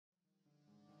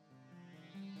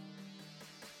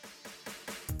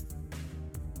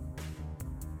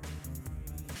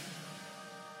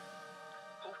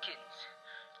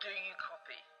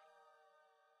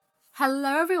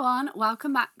Hello everyone,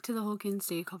 welcome back to the Hawkins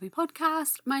Do Copy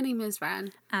podcast. My name is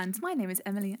Ren. And my name is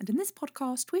Emily, and in this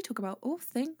podcast we talk about all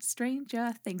things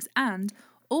Stranger Things and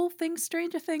all things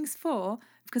Stranger Things 4,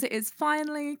 because it is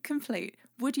finally complete.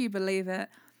 Would you believe it?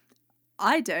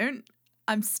 I don't.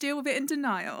 I'm still a bit in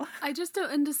denial. I just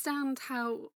don't understand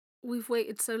how we've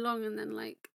waited so long and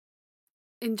then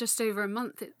in just over a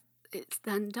month it's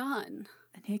then done.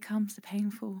 And here comes the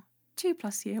painful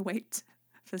 2+ year wait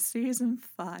for season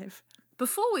 5.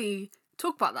 Before we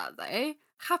talk about that though,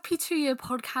 happy 2-year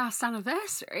podcast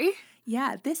anniversary.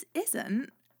 Yeah, this isn't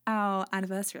our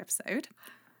anniversary episode,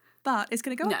 but it's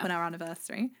going to go up on our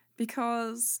anniversary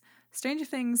because Stranger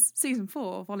Things Season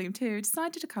 4, Volume 2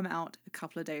 decided to come out a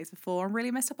couple of days before and really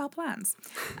messed up our plans.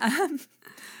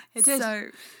 It did. So,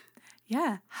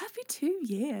 yeah, happy 2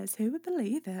 years. Who would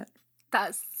believe it?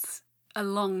 That's a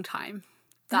long time.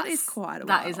 That is quite a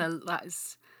while.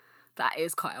 That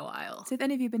is quite a while. So if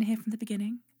any of you have been here from the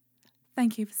beginning,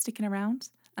 thank you for sticking around.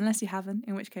 Unless you haven't,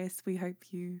 in which case we hope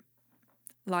you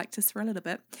liked us for a little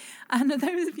bit. And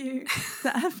those of you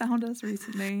that have found us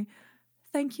recently,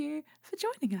 thank you for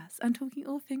joining us and talking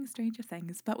all things Stranger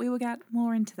Things. But we will get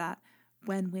more into that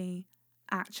when we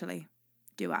actually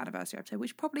do our anniversary episode,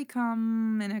 which probably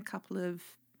come in a couple of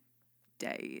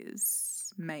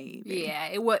days, maybe. Yeah,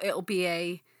 it'll be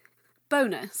a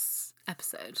bonus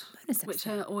episode, which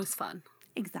are always fun.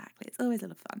 Exactly, it's always a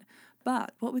lot of fun.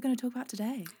 But what we're going to talk about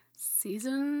today?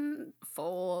 Season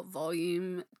 4,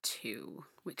 Volume 2,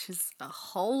 which is a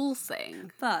whole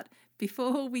thing. But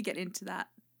before we get into that,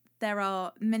 there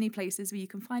are many places where you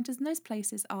can find us, and those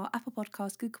places are Apple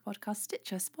Podcasts, Google Podcasts,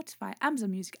 Stitcher, Spotify,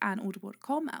 Amazon Music, and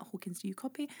Audible.com at Hawkins Do You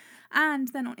Copy, and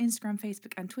then on Instagram,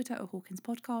 Facebook, and Twitter at Hawkins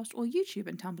Podcast, or YouTube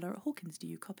and Tumblr at Hawkins Do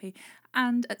You Copy,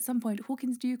 and at some point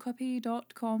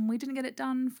hawkinsdoyoucopy.com. We didn't get it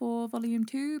done for Volume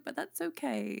 2, but that's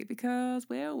okay, because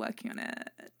we're working on it.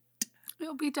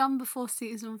 It'll be done before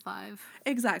Season 5.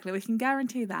 Exactly, we can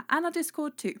guarantee that. And our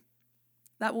Discord too.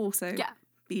 That will also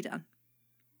be done.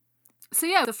 So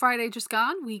yeah, the Friday just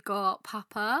gone, we got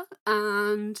Papa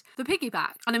and the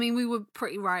piggyback. And I mean, we were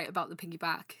pretty right about the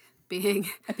piggyback being...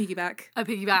 A piggyback. A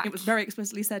piggyback. It was very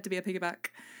explicitly said to be a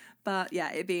piggyback. But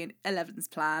yeah, it being Eleven's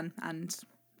plan and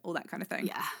all that kind of thing.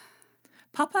 Yeah.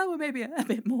 Papa were maybe a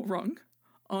bit more wrong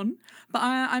on, but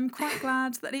I'm quite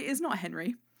glad that it is not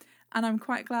Henry. And I'm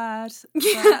quite glad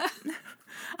that...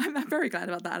 I'm very glad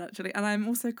about that, actually. And I'm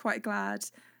also quite glad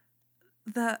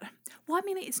that... Well, I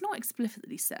mean, it's not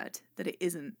explicitly said that it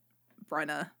isn't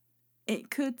Brenna. It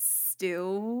could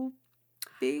still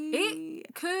be.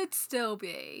 It could still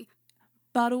be.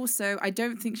 But also, I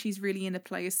don't think she's really in a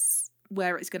place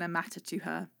where it's going to matter to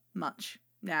her much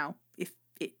now, if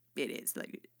it is.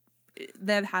 Like,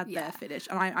 they've had their finish.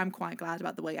 And I'm quite glad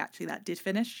about the way, actually, that did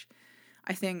finish.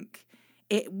 I think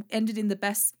it ended in the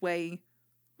best way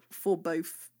for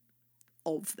both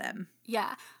of them.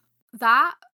 Yeah.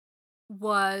 That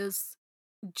was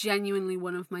genuinely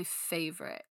one of my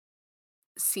favourite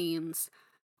scenes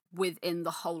within the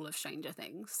whole of Stranger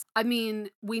Things. I mean,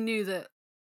 we knew that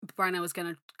Brenna was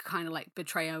going to kind of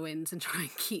betray Owens and try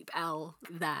and keep Elle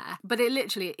there. But it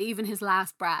literally, even his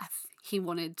last breath, he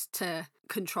wanted to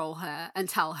control her and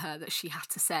tell her that she had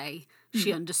to say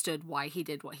she understood why he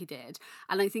did what he did.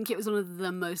 And I think it was one of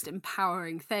the most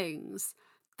empowering things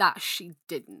that she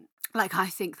didn't. I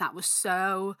think that was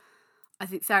so... I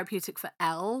think therapeutic for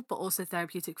Elle, but also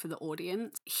therapeutic for the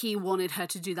audience. He wanted her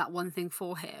to do that one thing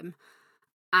for him.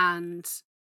 And,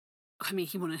 I mean,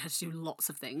 he wanted her to do lots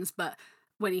of things, but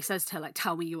when he says to her,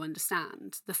 tell me you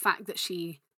understand, the fact that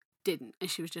she didn't, and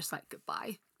she was just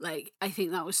goodbye. I think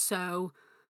that was so,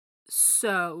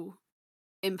 so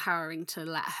empowering to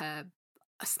let her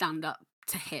stand up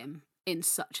to him in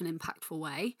such an impactful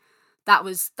way. That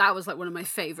was one of my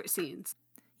favourite scenes.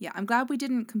 Yeah, I'm glad we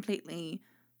didn't completely...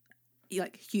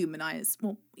 humanize.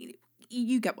 Well,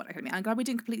 you get what I mean. I'm glad we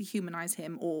didn't completely humanize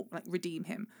him or redeem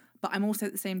him, but I'm also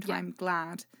at the same time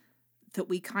glad that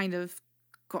we kind of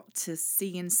got to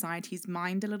see inside his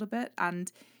mind a little bit. And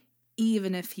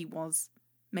even if he was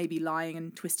maybe lying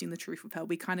and twisting the truth with her,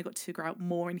 we kind of got to figure out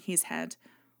more in his head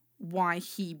why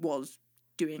he was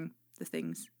doing the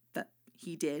things that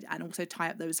he did, and also tie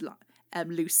up those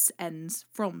loose ends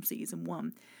from season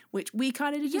 1, which we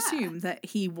kind of did assume that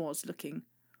he was looking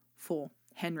for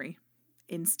Henry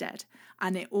instead,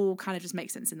 and it all kind of just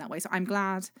makes sense in that way. So I'm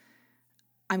glad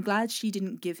she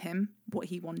didn't give him what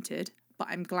he wanted, but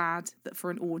I'm glad that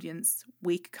for an audience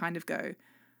we could kind of go,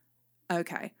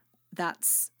 okay,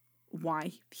 that's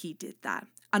why he did that.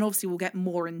 And obviously we'll get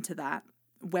more into that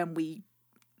when we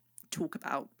talk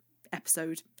about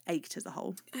episode 8 as a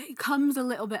whole. It comes a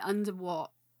little bit under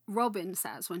what Robin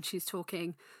says when she's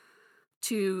talking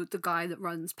to the guy that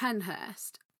runs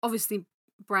Penhurst. Obviously,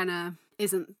 Brenna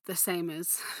isn't the same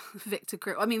as Victor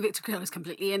Creel. I mean, Victor Creel is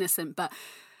completely innocent, but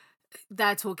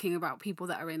they're talking about people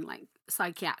that are in like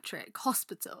psychiatric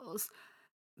hospitals.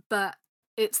 But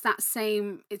it's that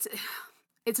same, it's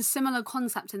a similar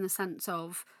concept in the sense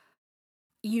of,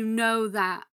 you know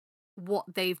that what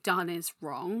they've done is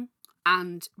wrong,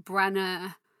 and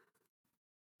Brenna,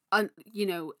 you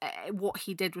know, what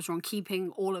he did was wrong. Keeping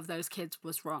all of those kids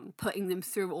was wrong. Putting them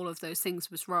through all of those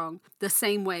things was wrong. The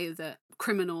same way that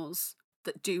criminals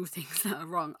that do things that are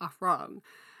wrong are wrong.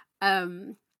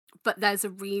 But there's a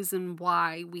reason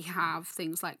why we have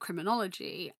things like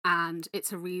criminology, and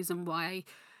it's a reason why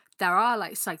there are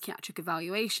like psychiatric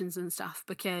evaluations and stuff,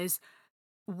 because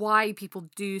why people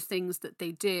do things that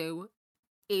they do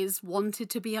is wanted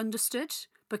to be understood,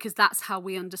 because that's how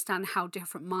we understand how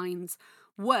different minds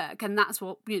work. And that's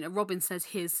what, you know, Robin says,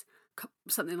 his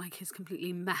something like his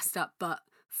completely messed up but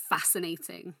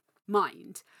fascinating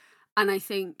mind. And I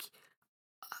think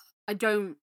I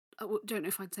don't know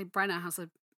if I'd say Brenna has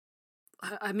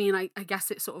I mean, I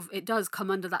guess it does come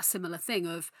under that similar thing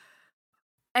of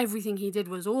everything he did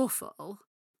was awful,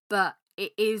 but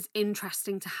it is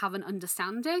interesting to have an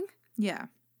understanding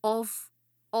of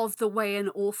the way an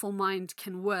awful mind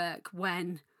can work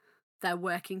when they're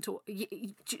working to.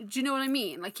 Do you know what I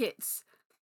mean? Like, it's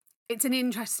an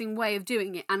interesting way of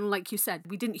doing it, and like you said,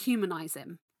 we didn't humanize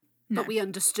him, but we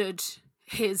understood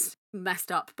his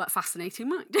messed up but fascinating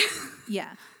mind.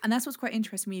 Yeah, and that's what's quite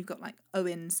interesting when you've got like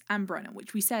Owens and Brenna,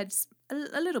 which we said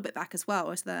a little bit back as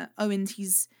well, is that Owens,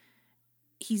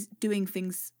 he's doing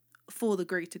things for the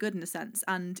greater good in a sense,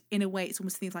 and in a way it's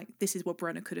almost things like this is what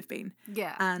Brenna could have been.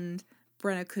 Yeah. And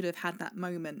Brenna could have had that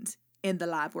moment in the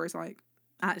lab where it's like,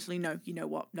 actually, no, you know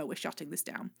what? No, we're shutting this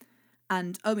down.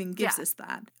 And Owen gives us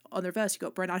that. On the reverse, you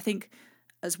got Brenna. I think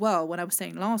as well, when I was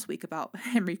saying last week about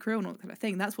Henry Creel and all that kind of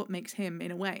thing, that's what makes him,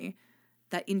 in a way,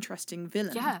 that interesting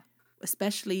villain. Yeah.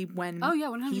 Especially when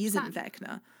 100%. he isn't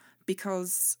Vecna.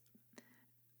 Because,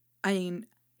 I mean,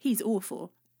 he's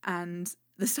awful. And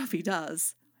the stuff he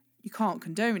does, you can't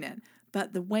condone it.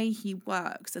 But the way he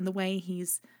works and the way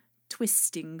he's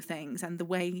twisting things and the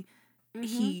way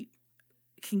he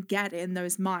can get in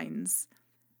those minds,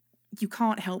 you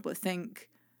can't help but think,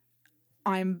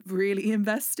 I'm really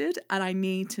invested and I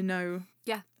need to know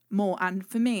more. And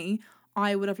for me,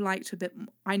 I would have liked a bit.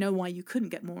 I know why you couldn't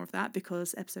get more of that,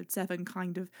 because episode 7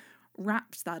 kind of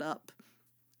wrapped that up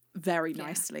very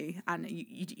nicely, and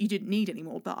you didn't need any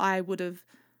more. But I would have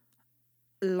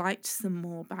liked some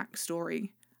more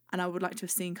backstory, and I would like to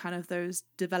have seen kind of those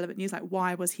development news, like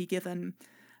why was he given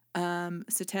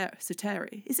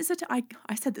Soteria? Is it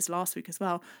I said this last week as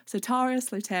well. Soteria,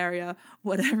 Soteria,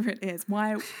 whatever it is.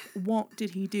 What did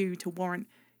he do to warrant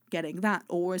getting that?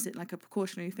 Or is it like a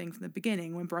precautionary thing from the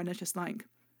beginning when Brenna's just like,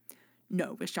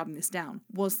 no, we're shutting this down?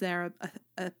 Was there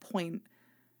a point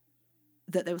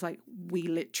that there was like, we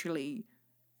literally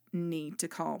need to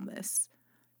calm this?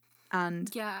 And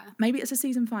maybe it's a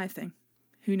season 5 thing.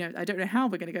 Who knows? I don't know how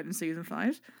we're going to get in season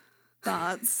 5,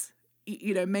 but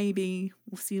you know, maybe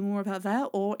we'll see more about that,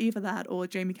 or either that or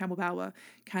Jamie Campbell Bower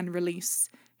can release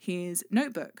his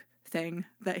notebook thing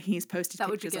that he's posted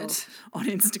pictures of on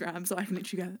Instagram, so I can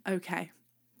literally go, okay,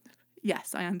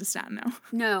 yes, I understand now.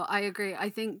 No, I agree. I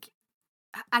think,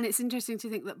 and it's interesting to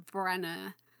think that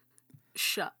Brenna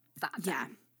shut that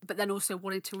down, but then also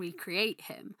wanted to recreate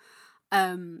him,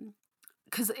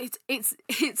 because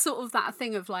it's sort of that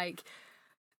thing of like,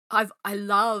 I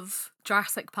love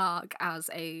Jurassic Park as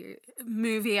a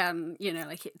movie, and you know,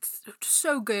 like, it's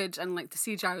so good, and like the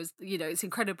CGI was, you know, it's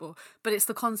incredible, but it's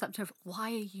the concept of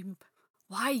why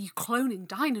are you cloning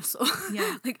dinosaurs?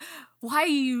 Like, why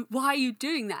are you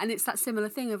doing that? And it's that similar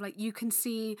thing of like, you can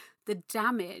see the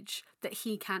damage that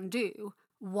he can do.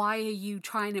 Why are you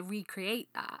trying to recreate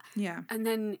that? Yeah. And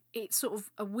then it's sort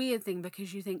of a weird thing,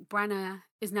 because you think Brenna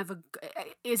is never...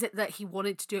 Is it that he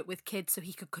wanted to do it with kids so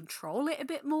he could control it a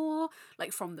bit more?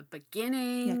 Like, from the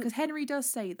beginning? Yeah, because Henry does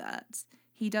say that.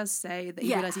 He does say that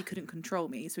he realised he couldn't control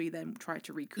me, so he then tried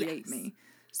to recreate me.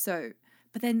 So,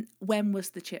 but then when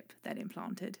was the chip then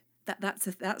implanted? That's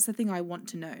the thing I want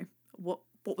to know. What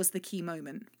was the key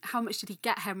moment? How much did he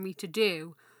get Henry to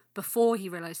do before he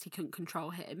realised he couldn't control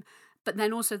him? But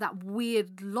then also that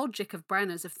weird logic of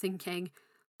Brenna's of thinking,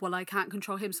 well, I can't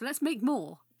control him, so let's make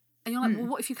more. And you're like, well,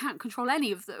 what if you can't control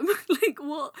any of them? Like,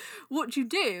 what do you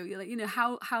do? You're like, you know,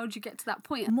 how do you get to that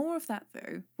point? More of that,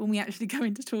 though, when we actually go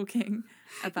into talking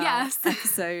about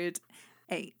episode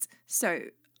 8. So,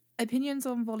 opinions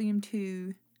on volume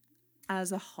 2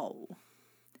 as a whole.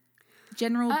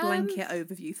 General blanket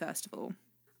overview, first of all.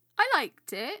 I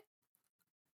liked it.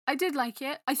 I did like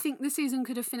it. I think the season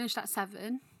could have finished at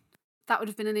 7. That would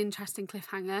have been an interesting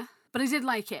cliffhanger. But I did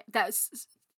like it. That's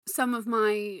some of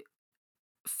my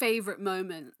favourite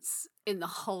moments in the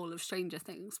whole of Stranger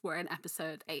Things were in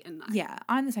episode 8 and 9. Yeah,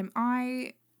 I'm the same.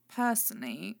 I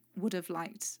personally would have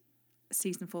liked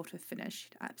season 4 to have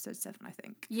finished at episode 7, I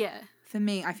think. Yeah. For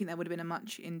me, I think that would have been a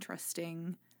much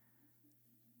interesting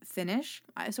finish.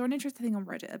 I saw an interesting thing on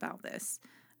Reddit about this,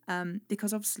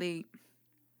 because obviously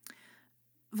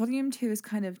Volume 2 is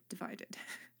kind of divided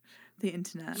the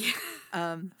internet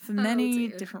for many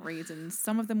different reasons.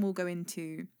 Some of them we'll go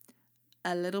into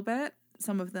a little bit.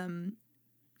 Some of them,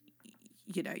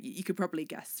 you know, you could probably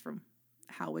guess from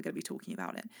how we're going to be talking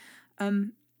about it.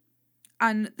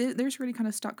 And this really kind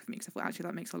of stuck with me because I thought actually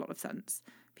that makes a lot of sense.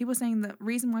 People saying that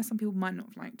reason why some people might not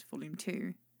have liked Volume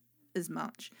 2 as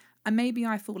much, and maybe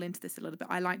I fall into this a little bit,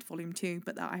 I liked Volume 2,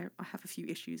 but that I have a few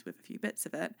issues with a few bits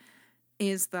of it,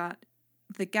 is that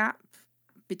the gap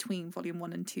between Volume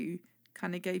 1 and 2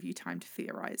 kind of gave you time to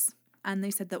theorise. And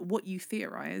they said that what you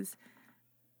theorise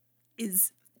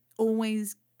is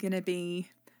always going to be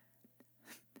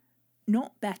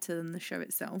not better than the show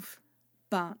itself,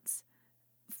 but,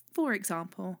 for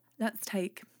example, let's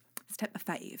take Step of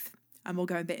Faith, and we'll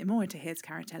go a bit more into his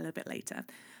character a little bit later.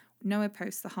 Noah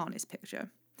posts the harness picture,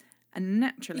 and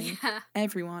naturally,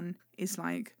 everyone is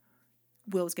like,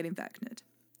 Will's getting vecna'd.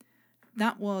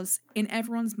 That was, in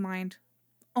everyone's mind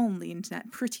on the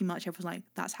internet, pretty much everyone's like,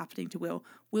 that's happening to Will.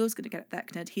 Will's going to get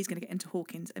vecna'd, he's going to get into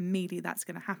Hawkins, immediately that's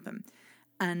going to happen.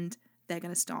 And they're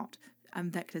going to start,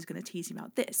 and Vecna's going to tease him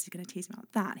about this, he's going to tease him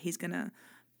about that,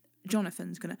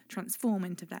 Jonathan's going to transform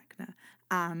into Vecna,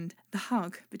 and the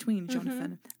hug between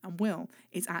Jonathan and Will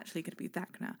is actually going to be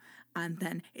Vecna, and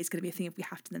then it's going to be a thing if we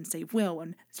have to then save Will,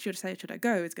 and should I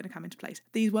go, is going to come into place.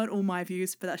 These weren't all my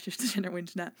views, but that's just the general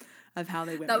internet of how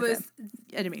they went with it.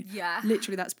 You know what I mean? Yeah.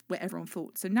 Literally, that's what everyone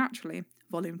thought. So naturally,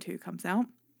 Volume 2 comes out,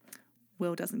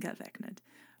 Will doesn't get Vecna'd.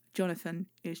 Jonathan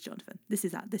is Jonathan. This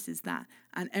is that.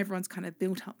 And everyone's kind of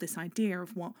built up this idea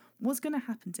of what was going to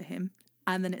happen to him,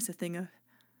 and then it's a thing of,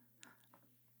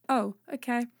 oh,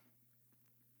 okay.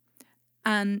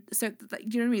 And so, do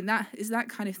you know what I mean? That is that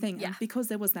kind of thing. Yeah. And because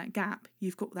there was that gap,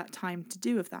 you've got that time to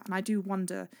do with that. And I do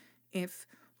wonder if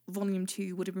Volume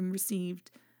 2 would have been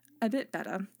received a bit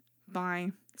better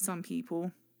by some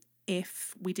people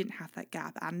if we didn't have that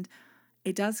gap. And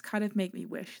it does kind of make me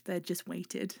wish they'd just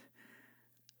waited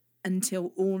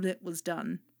until all it was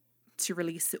done to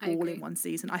release it all in one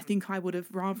season. I think I would have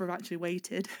rather have actually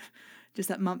waited just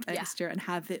that month extra and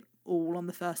have it all on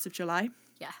the 1st of July.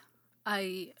 Yeah,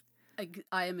 I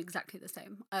am exactly the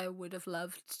same. I would have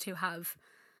loved to have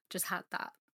just had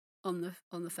that on the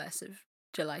 1st of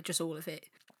July, just all of it,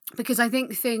 because I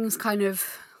think things kind of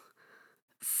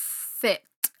fit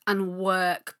and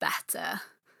work better.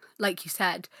 Like you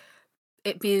said,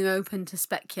 it being open to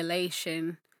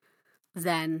speculation,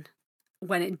 then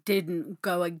when it didn't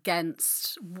go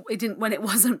against, when it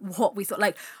wasn't what we thought.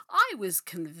 Like, I was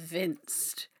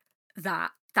convinced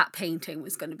that painting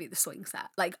was going to be the swing set.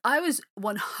 Like, I was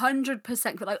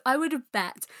 100%, like, I would have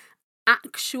bet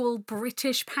actual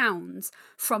British pounds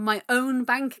from my own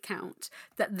bank account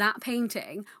that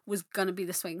painting was going to be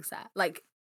the swing set. Like,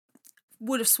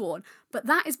 would have sworn. But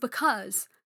that is because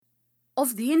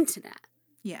of the internet.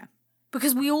 Yeah.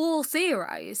 Because we all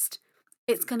theorised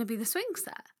it's going to be the swing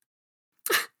set.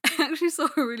 I actually saw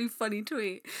a really funny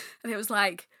tweet, and it was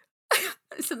like,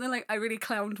 something like, I really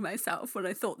clowned myself when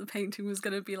I thought the painting was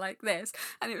going to be like this.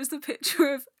 And it was the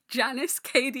picture of Janice,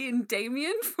 Katie, and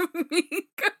Damien from Mean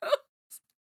Girls.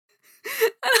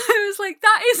 And I was like,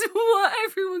 that is what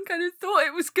everyone kind of thought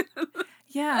it was going to look.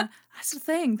 Yeah, that's the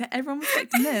thing, that everyone was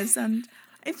expecting this. And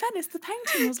in fairness, the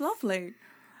painting was lovely.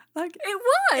 Like,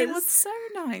 it was so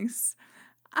nice.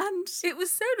 And it was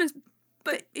so nice.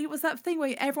 But it was that thing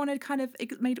where everyone had kind of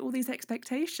made all these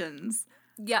expectations.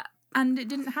 Yeah. And it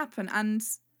didn't happen. And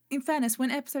in fairness,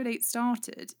 when episode 8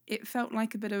 started, it felt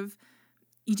like a bit of,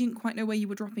 you didn't quite know where you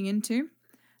were dropping into.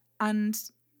 And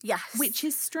yes, which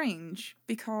is strange,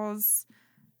 because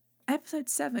episode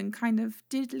 7 kind of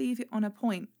did leave it on a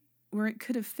point where it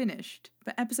could have finished,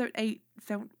 but episode 8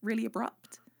 felt really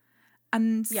abrupt.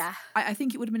 And yeah, I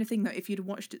think it would have been a thing that if you'd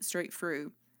watched it straight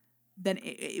through, then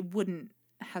it wouldn't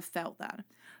have felt that.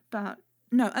 But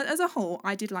no, as a whole,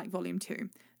 I did like Volume 2.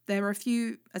 There were a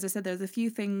few, as I said, there's a few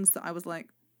things that I was like,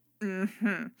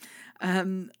 a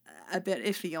bit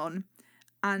iffy on.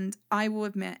 And I will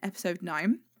admit, episode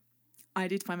 9, I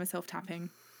did find myself tapping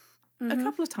a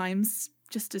couple of times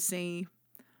just to see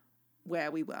where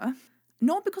we were.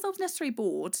 Not because I was necessarily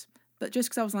bored, but just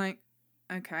because I was like,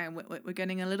 okay, we're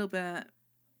getting a little bit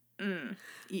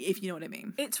If you know what I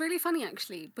mean. It's really funny,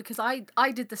 actually, because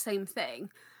I did the same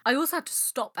thing. I also had to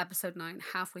stop episode 9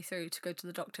 halfway through to go to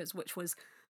the doctors, which was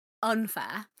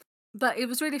unfair. But it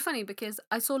was really funny because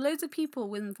I saw loads of people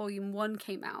when Volume 1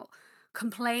 came out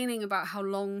complaining about how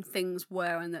long things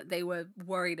were and that they were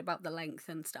worried about the length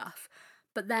and stuff.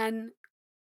 But then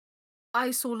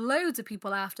I saw loads of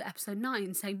people after episode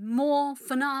 9 say more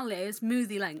finales,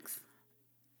 movie length.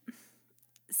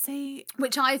 See,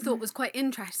 which I thought was quite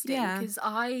interesting Yeah. because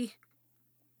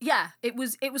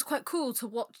it was quite cool to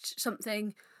watch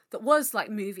something that was like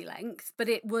movie length, but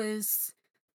it was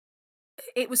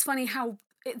funny how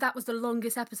that was the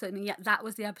longest episode, and yet that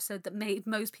was the episode that made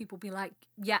most people be like,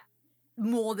 yeah,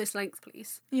 more this length,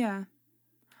 please. yeah.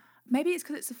 Maybe it's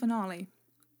because it's a finale.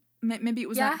 Maybe it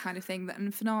was Yeah. that kind of thing.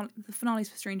 The finales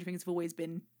for Stranger Things have always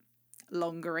been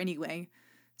longer anyway.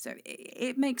 So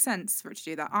it makes sense for it to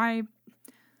do that. I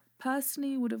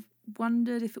personally would have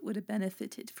wondered if it would have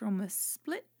benefited from a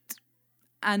split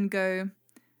and go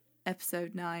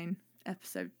episode 9,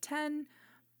 episode 10,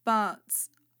 but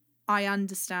I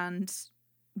understand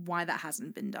why that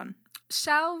hasn't been done.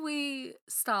 Shall we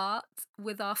start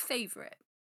with our favourite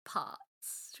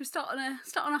parts? Should we start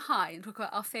on a high and talk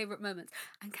about our favourite moments?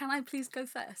 And can I please go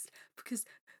first? Because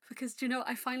do you know what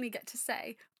I finally get to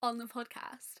say on the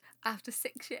podcast after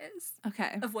 6 years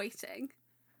Okay. of waiting?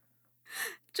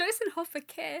 Joyce and Hopper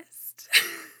kissed.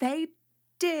 They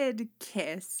did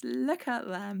kiss. Look at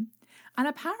them. And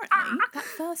apparently, that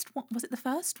first one, was it the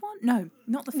first one? No,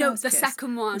 not the first No, the kiss.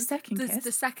 second one. The second kiss.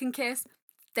 The second kiss,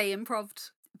 they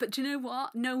improv'd. But do you know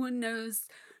what? No one knows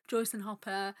Joyce and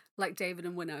Hopper like David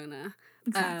and Winona.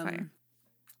 Exactly.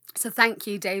 So thank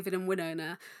you, David and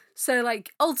Winona. So,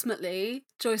 like, ultimately,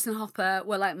 Joyce and Hopper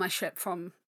were like my ship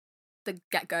from the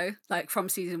get-go, like from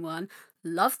season 1.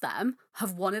 Loved them,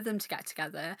 have wanted them to get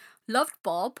together, loved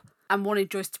Bob, and wanted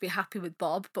Joyce to be happy with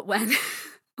Bob. But when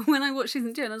when I watched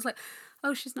season 2, and I was like,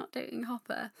 oh, she's not dating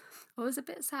Hopper, I was a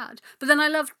bit sad. But then I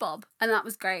loved Bob, and that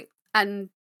was great. And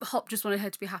Hop just wanted her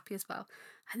to be happy as well.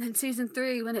 And then season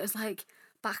 3, when it was like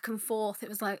back and forth, it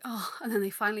was like, oh, and then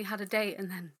they finally had a date, and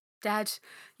then dead.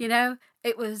 You know,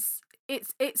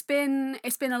 it's been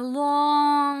a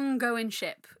long going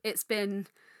ship. It's been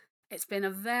a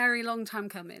very long time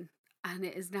coming, and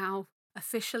it is now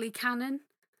officially canon.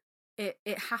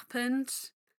 It happened.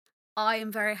 I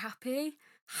am very happy.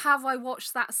 Have I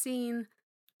watched that scene,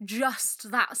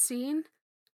 just that scene,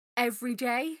 every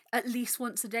day, at least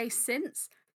once a day since?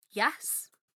 Yes.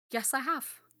 Yes, I have.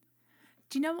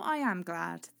 Do you know what I am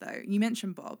glad, though? You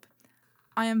mentioned Bob.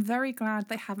 I am very glad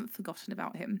they haven't forgotten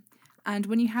about him. And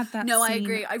when you had that No, scene... I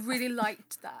agree. I really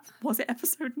liked that. Was it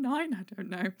episode 9? I don't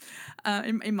know.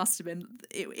 It must have been.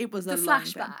 It was a The long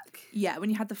flashback. bit. Yeah, when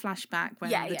you had the flashback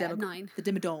when the 9. the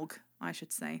Demodog, I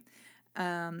should say,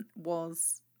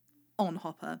 was on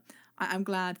Hopper. I'm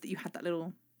glad that you had that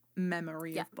little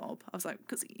memory of Bob. I was like,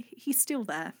 because he's still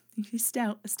there. He's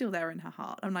still there in her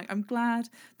heart. I'm glad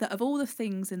that of all the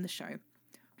things in the show,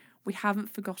 we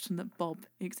haven't forgotten that Bob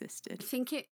existed. I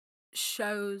think it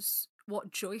shows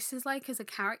what Joyce is like as a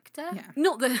character. Yeah.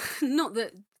 Not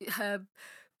that her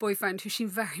boyfriend, who she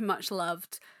very much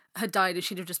loved, had died and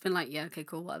she'd have just been like, yeah, okay,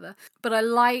 cool, whatever. But I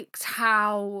liked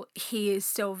how he is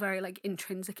still very like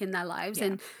intrinsic in their lives. Yeah.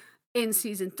 And in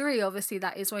season 3, obviously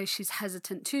that is why she's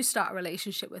hesitant to start a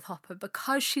relationship with Hopper,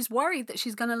 because she's worried that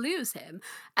she's going to lose him.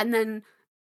 And then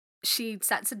she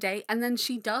sets a date and then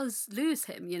she does lose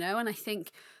him, you know? And I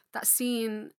think that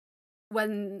scene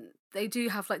when they do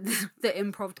have like the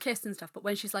improv kiss and stuff, but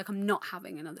when she's like, I'm not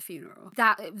having another funeral,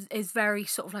 that is very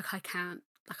sort of like, I can't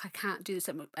do this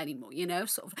anymore, you know?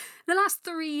 Sort of in the last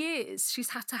 3 years, she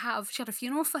had a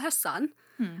funeral for her son.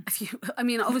 I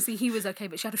mean, obviously he was okay,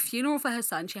 but she had a funeral for her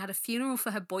son, she had a funeral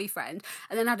for her boyfriend,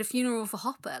 and then had a funeral for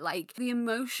Hopper. Like, the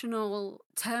emotional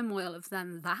turmoil of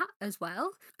then that as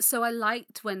well. So I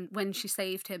liked when she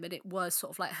saved him, and it was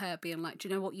sort of like her being like, do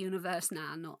you know what, universe,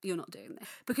 you're not doing this.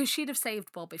 Because she'd have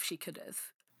saved Bob if she could have.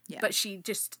 Yeah. But she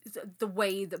just, the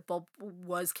way that Bob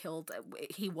was killed,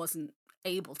 he wasn't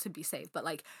able to be saved. But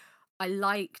like, I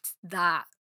liked that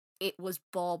it was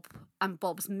Bob and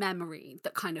Bob's memory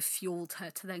that kind of fueled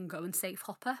her to then go and save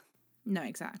Hopper. No,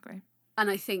 exactly. And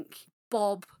I think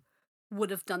Bob would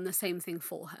have done the same thing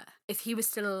for her. If he was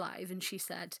still alive and she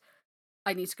said,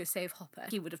 I need to go save Hopper,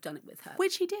 he would have done it with her.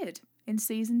 Which he did in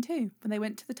season 2 when they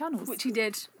went to the tunnels. Which he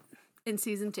did in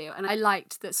season 2. And I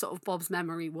liked that sort of Bob's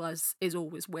memory is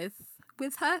always with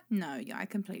her. No, yeah, I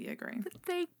completely agree. But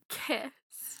they kiss.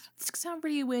 This could sound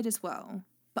really weird as well,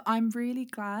 but I'm really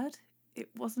glad it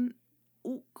wasn't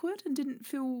awkward and didn't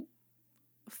feel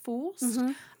forced.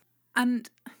 Mm-hmm. And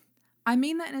I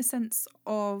mean that in a sense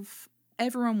of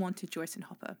everyone wanted Joyce and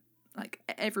Hopper. Like,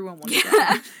 everyone wanted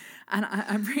them. And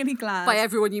I'm really glad. By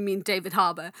everyone, you mean David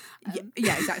Harbour.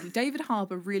 Yeah, exactly. David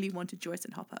Harbour really wanted Joyce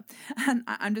and Hopper. And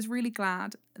I'm just really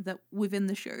glad that within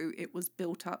the show it was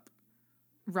built up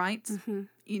right,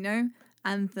 you know,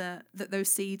 and that those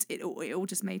seeds, it all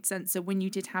just made sense. So when you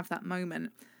did have that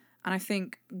moment, and I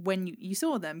think when you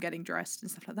saw them getting dressed and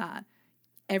stuff like that,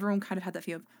 everyone kind of had that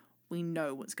feel of, we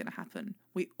know what's going to happen.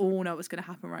 We all know what's going to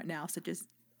happen right now. So just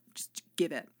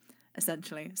give it,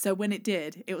 essentially. So when it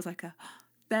did, it was like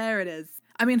there it is.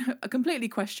 I mean, I completely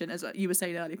question, as you were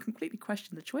saying earlier, completely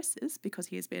question the choices, because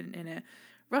he has been in a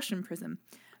Russian prison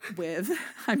with,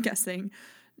 I'm guessing,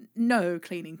 no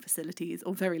cleaning facilities,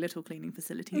 or very little cleaning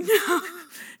facilities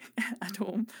at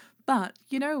all. But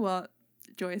you know what,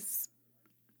 Joyce?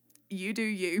 You do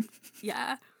you.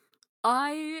 Yeah.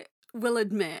 I will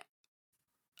admit,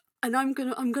 and I'm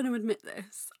gonna admit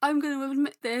this. I'm gonna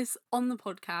admit this on the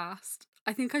podcast.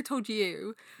 I think I told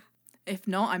you. If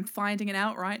not, I'm finding it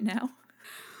out right now.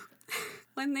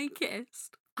 When they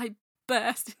kissed, I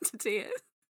burst into tears.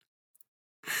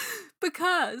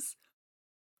 Because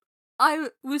I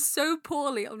was so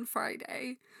poorly on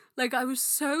Friday. Like, I was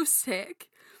so sick.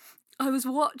 I was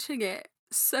watching it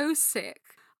so sick.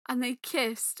 And they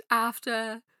kissed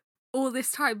after all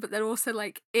this time, but then also,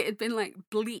 like, it had been, like,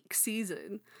 bleak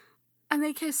season. And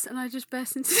they kissed, and I just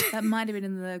burst into tears. That might have been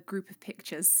in the group of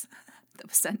pictures that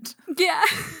were sent. Yeah,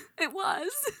 it was.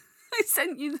 I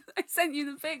sent you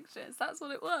the pictures. That's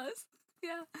what it was.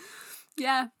 Yeah.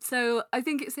 Yeah. So I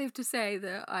think it's safe to say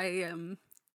that I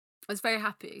was very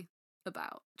happy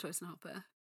about Joyce and Hopper.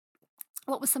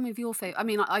 What was some of your favourite? I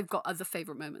mean, I've got other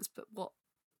favourite moments, but what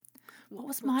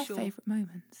was my favourite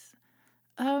moments?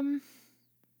 I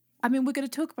mean, we're going to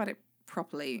talk about it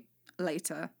properly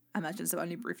later, I imagine, so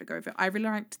only briefly go over it. I really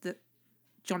liked the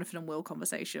Jonathan and Will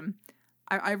conversation.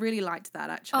 I really liked that,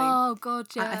 actually. Oh, God,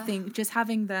 yeah. I think just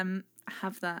having them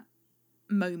have that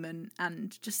moment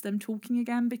and just them talking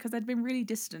again, because they'd been really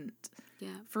distant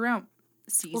throughout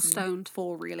season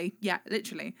 4, really. Yeah,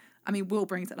 literally. I mean, Will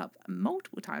brings it up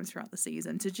multiple times throughout the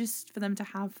season, to just for them to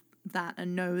have that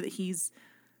and know that he's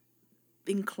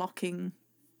been clocking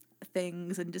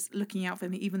things and just looking out for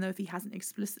him, even though if he hasn't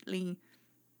explicitly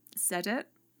said it,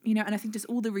 you know. And I think just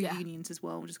all the reunions as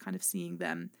well, just kind of seeing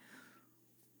them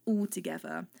all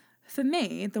together. For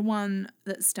me, the one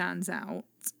that stands out,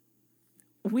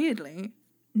 weirdly,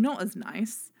 not as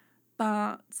nice,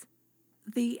 but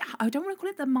I don't want to call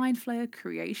it the Mind Flayer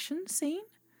creation scene,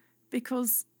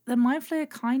 because the Mind Flayer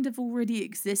kind of already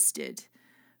existed.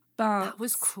 But that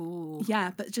was cool. Yeah,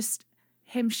 but just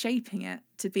him shaping it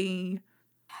to be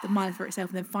the Mind Flayer itself,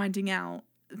 and then finding out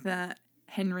that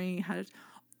Henry had...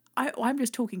 I'm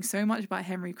just talking so much about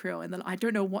Henry Creel, and I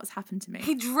don't know what's happened to me.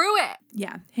 He drew it.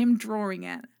 Yeah, him drawing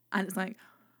it, and it's like,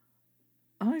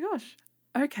 oh my gosh,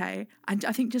 okay. And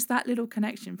I think just that little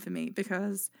connection for me,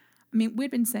 because I mean, we've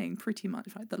been saying pretty much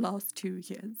like the last 2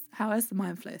 years, how is the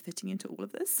Mind Flayer fitting into all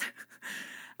of this?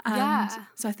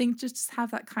 So I think just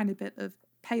have that kind of bit of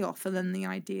payoff, and then the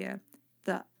idea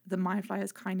that the Mind Flayer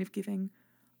is kind of giving,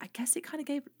 I guess it kind of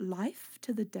gave life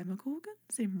to the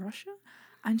Demogorgons in Russia.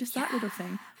 And just that little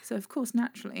thing. So, of course,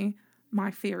 naturally, my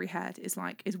theory head is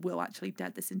like, is Will actually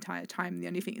dead this entire time? The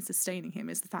only thing that's sustaining him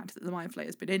is the fact that the Mind Flayer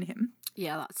has been in him.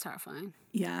 Yeah, that's terrifying.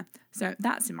 Yeah. So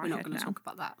that's in my head now. We're not going to talk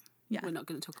about that. Yeah. We're not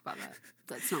going to talk about that.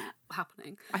 That's not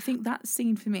happening. I think that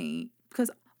scene for me, because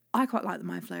I quite like the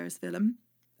Mind Flayer as villain.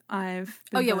 I've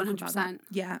been 100%.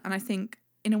 Yeah, and I think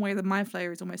in a way the Mind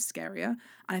Flayer is almost scarier. And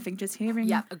I think just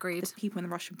hearing agreed. the people in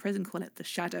the Russian prison call it the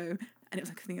Shadow, and it was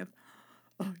like a thing of,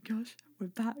 oh gosh, we're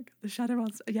back. The Shadow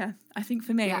Monster. Yeah, I think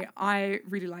for me, I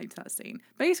really liked that scene.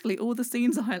 Basically, all the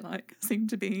scenes I like seem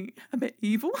to be a bit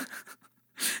evil.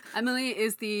 Emily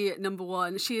is the number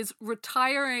one. She is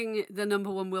retiring the number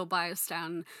one Will Byers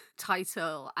Stan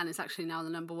title, and it's actually now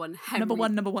the number one Henry.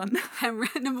 Number one. Henry,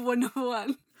 number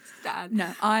one Stan.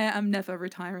 No, I am never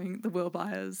retiring the Will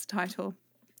Byers title.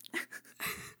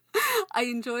 I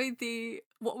enjoyed the,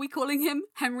 what are we calling him?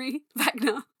 Henry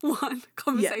Wagner 1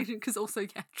 conversation, because also,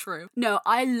 true. No,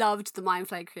 I loved the Mind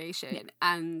Flayer creation,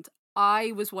 and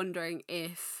I was wondering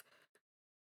if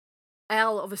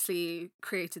Elle obviously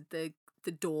created the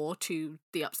door to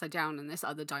the Upside Down in this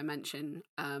other dimension,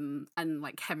 and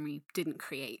like Henry didn't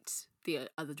create the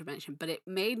other dimension, but it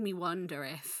made me wonder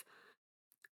if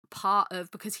part of,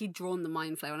 because he'd drawn the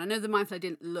Mind Flayer, and I know the Mind Flayer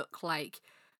didn't look like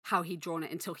how he'd drawn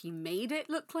it until he made it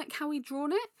look like how he'd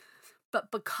drawn it, but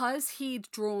because he'd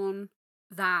drawn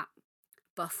that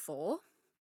before,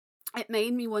 it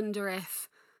made me wonder if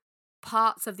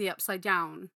parts of the Upside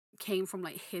Down came from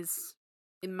like his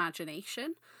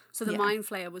imagination. So the Yeah. Mind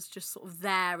Flayer was just sort of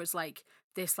there as like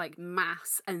this like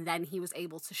mass, and then he was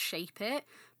able to shape it.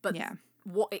 But Yeah.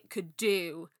 what it could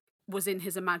do was in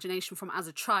his imagination from as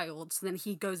a child. So then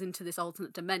he goes into this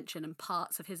alternate dimension, and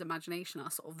parts of his imagination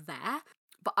are sort of there.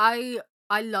 But I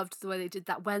loved the way they did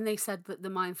that when they said that the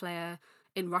Mind Flayer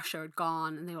in Russia had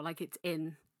gone, and they were like, it's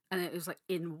in, and it was like,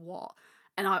 in what?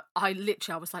 And I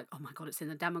literally, I was like, oh my God, it's in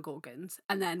the Demogorgons.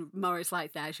 And then Murray's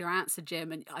like, there's your answer,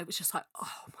 Jim. And I was just like,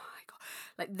 oh my God.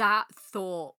 Like, that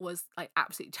thought was like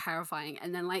absolutely terrifying.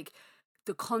 And then like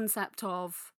the concept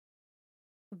of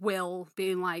Will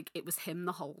being like, it was him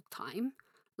the whole time.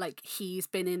 Like, he's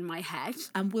been in my head.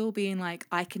 And Will being like,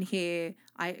 I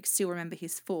still remember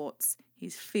his thoughts,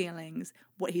 his feelings,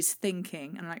 what he's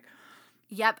thinking. And like,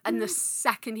 Yep. And the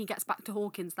second he gets back to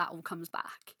Hawkins, that all comes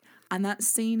back. and that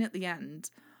scene at the end,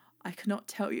 I cannot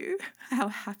tell you how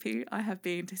happy I have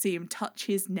been to see him touch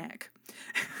his neck.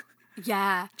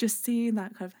 Yeah. Just seeing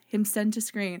that kind of him center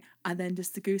screen, and then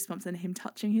just the goosebumps, and him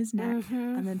touching his neck,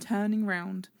 and then turning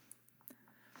round.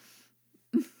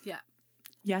 Yeah.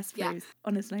 Yes, Yeah. please.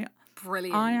 Honestly,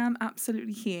 Brilliant. I am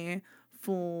absolutely here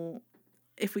for,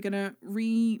 if we're going to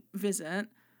revisit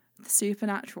the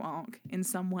Supernatural arc in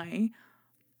some way,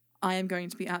 I am going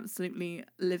to be absolutely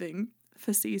living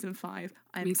for season 5.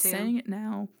 I'm saying it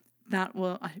now. That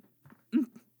will...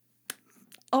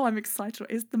 I'm excited.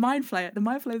 It's the Mind Flayer. The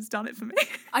Mind Flayer's done it for me.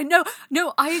 I know.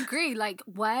 No, I agree. Like,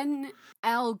 when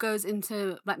Elle goes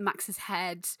into like Max's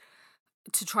head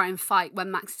to try and fight, when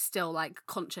Max is still like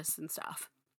conscious and stuff,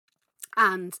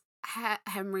 and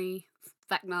Henry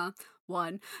Vecna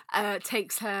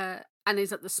takes her and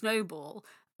is at the snowball.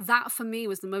 That for me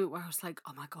was the moment where I was like,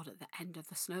 oh my God, at the end of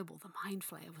the snowball, the Mind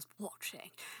Flayer was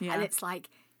watching. Yeah. And it's like,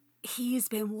 he's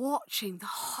been watching the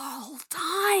whole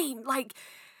time. Like,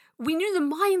 we knew the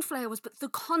Mind Flayer was, but the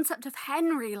concept of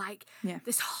Henry, like,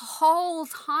 this whole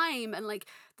time, and like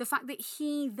the fact that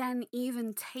he then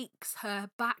even takes her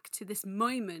back to this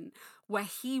moment where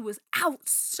he was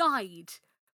outside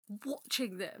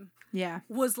watching them,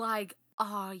 was like,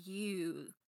 are you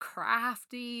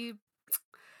crafty?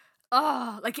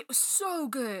 Oh, like, it was so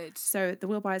good. So the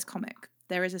Will Byers comic,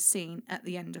 there is a scene at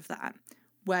the end of that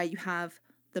where you have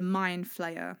the Mind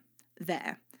Flayer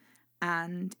there,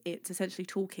 and it's essentially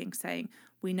talking, saying,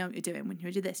 we know what you're doing. When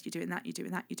you do this, you're doing that, you're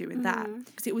doing that, you're doing that.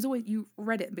 Because it was always, you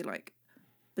read it and be like,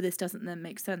 but this doesn't then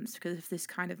make sense, because if this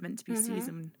kind of meant to be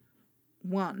season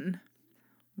 1,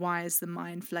 why is the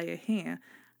Mind Flayer here?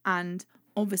 And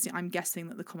obviously I'm guessing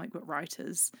that the comic book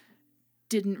writers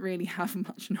didn't really have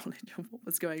much knowledge of what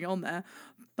was going on there,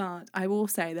 but I will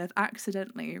say they've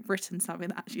accidentally written something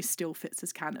that actually still fits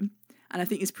as canon, and I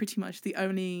think it's pretty much the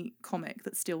only comic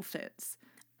that still fits.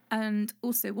 And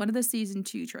also, one of the season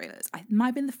 2 trailers, it might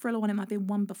have been the Thriller one, it might have been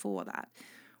one before that,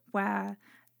 where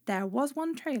there was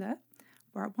one trailer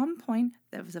where at one point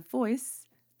there was a voice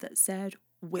that said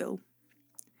Will,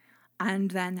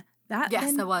 and then that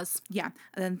there was. Yeah,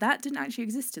 and then that didn't actually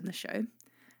exist in the show,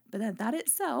 but then that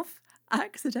itself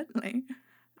accidentally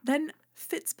then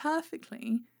fits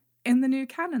perfectly in the new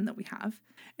canon that we have.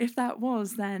 If that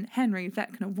was then Henry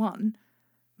Vecna 1,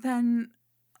 then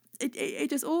it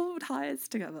just all ties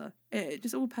together. It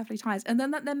just all perfectly ties. And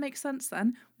then that then makes sense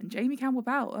then when Jamie Campbell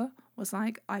Bower was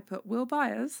like, I put Will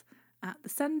Byers at the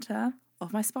centre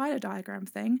of my spider diagram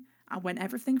thing, and went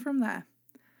everything from there.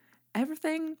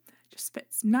 Everything just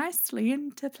fits nicely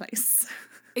into place.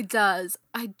 It does.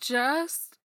 I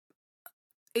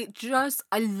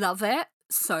love it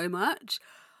so much.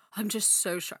 I'm just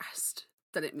so stressed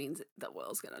that it means that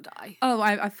Will's gonna die. Oh,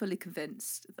 I'm fully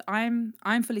convinced. I'm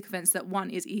fully convinced that one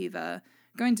is either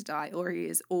going to die or he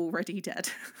is already dead.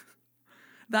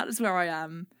 That is where I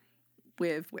am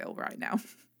with Will right now.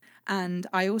 And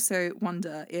I also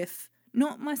wonder if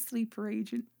not my sleeper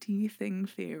agent teething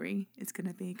theory is going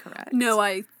to be correct. No,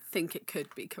 I think it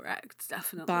could be correct,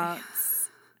 definitely. But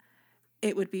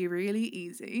it would be really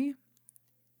easy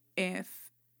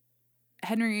if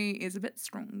Henry is a bit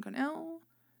stronger now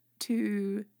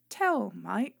to tell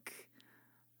Mike,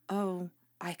 oh,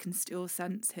 I can still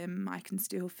sense him, I can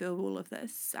still feel all of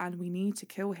this, and we need to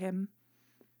kill him.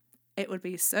 It would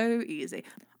be so easy.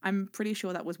 I'm pretty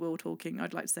sure that was Will talking,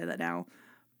 I'd like to say that now,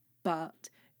 but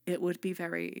it would be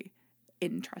very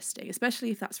interesting,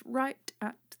 especially if that's right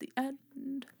at the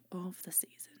end of the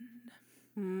season.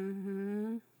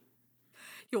 Mm-hmm.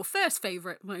 Your first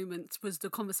favourite moment was the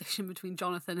conversation between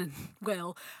Jonathan and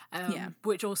Will,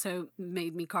 which also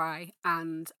made me cry,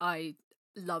 and I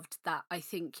loved that. I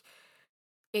think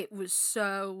it was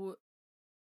so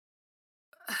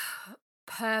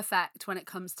perfect when it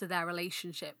comes to their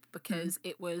relationship, because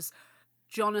it was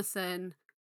Jonathan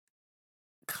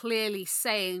clearly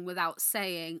saying without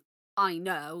saying, I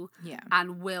know, Yeah.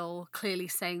 and Will clearly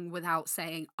saying without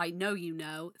saying, I know you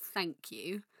know, thank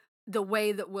you. The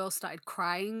way that Will started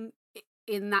crying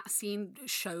in that scene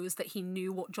shows that he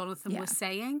knew what Jonathan was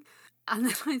saying. And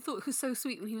then I thought it was so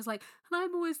sweet when he was like, and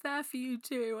I'm always there for you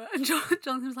too. And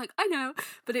Jonathan was like, I know.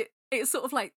 But it's sort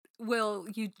of like, Will,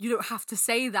 you don't have to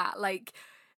say that. Like,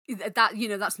 that, you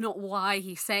know, that's not why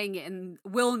he's saying it. And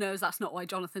Will knows that's not why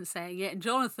Jonathan's saying it. And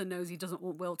Jonathan knows he doesn't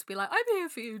want Will to be like, I'm here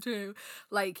for you too.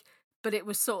 Like, but it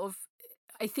was sort of,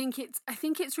 I think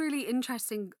it's really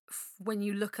interesting when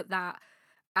you look at that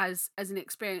as an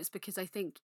experience, because I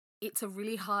think it's a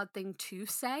really hard thing to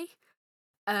say.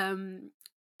 And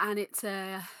it's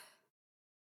a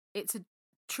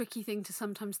tricky thing to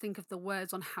sometimes think of the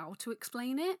words on how to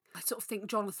explain it. I sort of think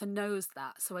Jonathan knows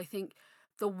that. So I think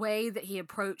the way that he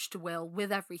approached Will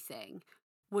with everything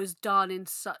was done in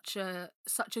such a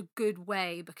good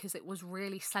way, because it was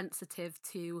really sensitive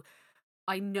to,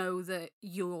 I know that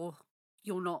you're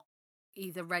not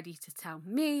either ready to tell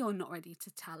me or not ready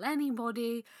to tell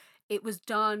anybody. It was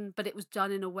done, but it was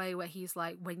done in a way where he's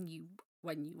like, when you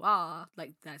are,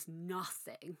 like, there's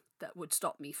nothing that would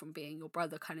stop me from being your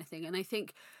brother, kind of thing. And I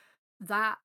think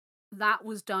that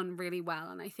was done really well.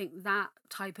 And I think that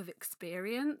type of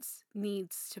experience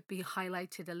needs to be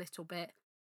highlighted a little bit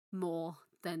more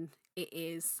than it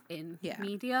is in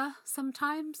media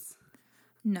sometimes.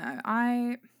 No,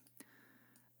 I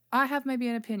have maybe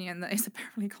an opinion that is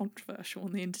apparently controversial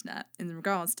on the internet in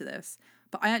regards to this,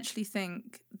 but I actually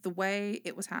think the way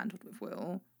it was handled with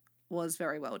Will was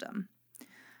very well done.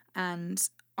 And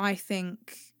I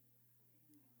think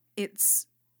it's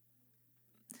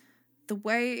the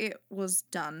way it was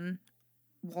done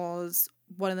was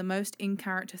one of the most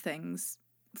in-character things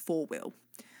for Will,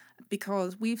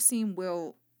 because we've seen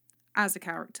Will as a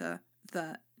character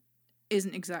that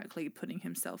isn't exactly putting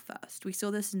himself first. We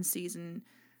saw this in season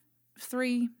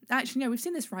 3. Actually, no, we've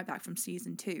seen this right back from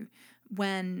season 2,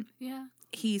 when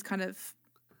he's kind of,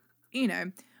 you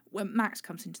know, when Max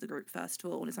comes into the group first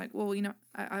of all, and it's like, well, you know,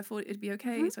 I thought it'd be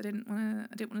okay, so I didn't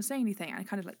want to say anything, and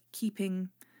kind of like keeping.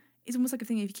 It's almost like a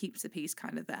thing if he keeps the peace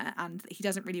kind of there, and he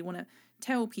doesn't really want to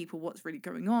tell people what's really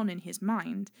going on in his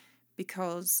mind,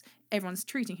 because everyone's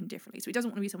treating him differently. So he doesn't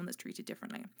want to be someone that's treated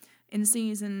differently. In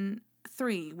season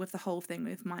 3, with the whole thing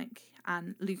with Mike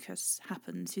and Lucas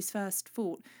happens, his first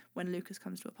thought when Lucas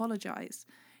comes to apologise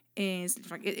is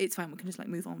like, it's fine, we can just like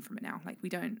move on from it now. Like, we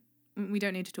don't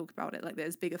need to talk about it. Like,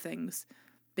 there's bigger things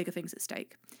at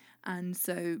stake. And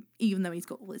so even though he's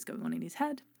got all this going on in his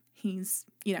head, he's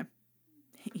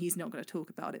not going to talk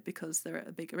about it because there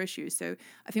are bigger issues. So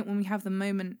I think when we have the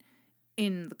moment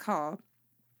in the car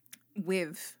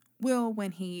with Will,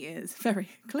 when he is very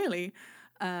clearly,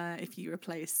 if you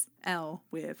replace L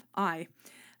with I,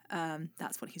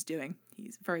 that's what he's doing.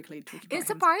 He's very clearly talking about it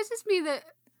surprises me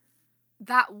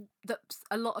that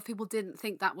a lot of people didn't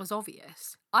think that was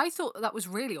obvious. I thought that was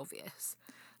really obvious.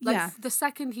 Like, the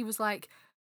second he was like,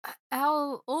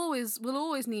 L will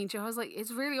always need you, I was like,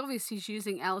 it's really obvious he's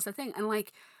using L as a thing. And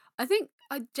like, I think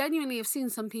I genuinely have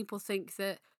seen some people think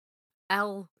that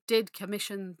L did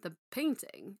commission the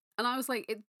painting, and I was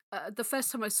like, the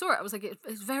first time I saw it, I was like,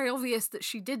 it's very obvious that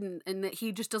she didn't, and that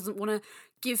he just doesn't want to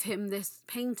give him this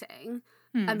painting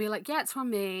and be like, yeah, it's from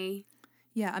me.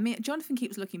 Yeah, I mean, Jonathan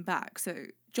keeps looking back, so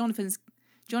Jonathan's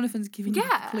giving you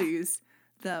clues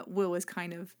that Will is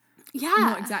kind of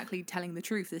not exactly telling the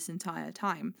truth this entire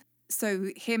time. So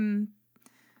him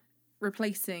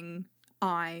replacing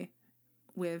I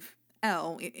with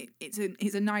L, it's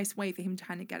a nice way for him to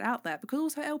kind of get out there, because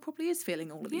also L probably is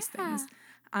feeling all of these things.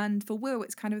 And for Will,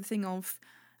 it's kind of a thing of,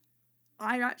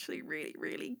 I actually really,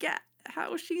 really get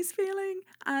how she's feeling,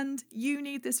 and you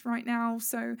need this right now,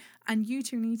 and you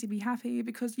two need to be happy,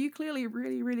 because you clearly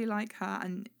really, really like her,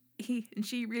 and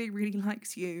she really, really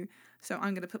likes you. So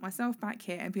I'm going to put myself back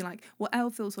here and be like, well,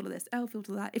 Elle feels all of this, Elle feels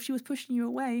all that. If she was pushing you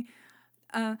away,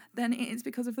 then it's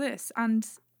because of this. And,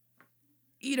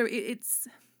 you know, it's,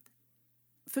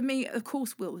 for me, of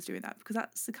course Will was doing that, because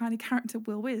that's the kind of character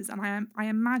Will is. And I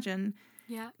imagine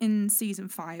in season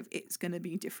 5 it's going to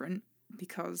be different,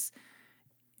 because,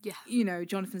 you know,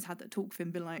 Jonathan's had that talk with him,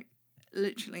 been like,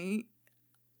 literally,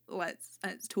 let's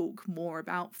talk more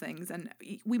about things. And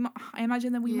I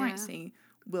imagine that we might see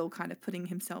Will kind of putting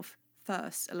himself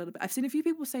first a little bit. I've seen a few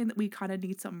people saying that we kind of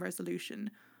need some resolution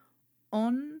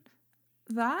on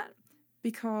that,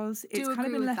 because it's kind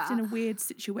of been left in a weird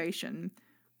situation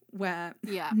where,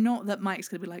 not that Mike's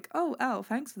going to be like, oh, Elle,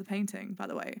 thanks for the painting, by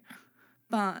the way.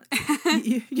 But,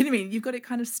 you know what I mean? You've got it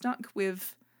kind of stuck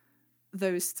with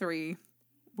those three,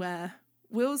 where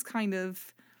Will's kind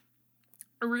of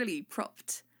really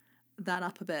propped that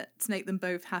up a bit to make them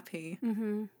both happy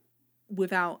Mm-hmm.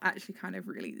 without actually kind of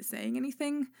really saying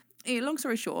anything. Yeah, long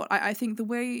story short, I think the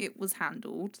way it was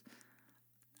handled,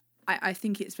 I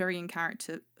think it's very in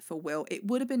character for Will. It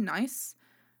would have been nice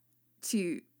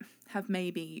to have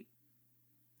maybe,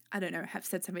 I don't know, have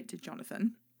said something to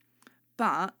Jonathan.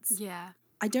 But Yeah.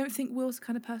 I don't think Will's the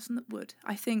kind of person that would.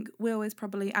 I think Will is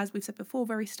probably, as we've said before,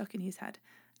 very stuck in his head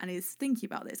and is thinking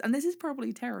about this. And this is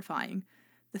probably terrifying,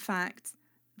 the fact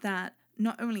that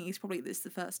not only is probably this the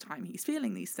first time he's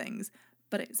feeling these things,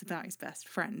 but it's about his best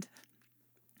friend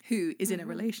who is in a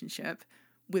relationship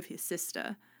with his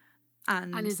sister.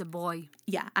 And is a boy.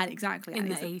 Yeah, and exactly. In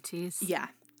the 80s. Yeah,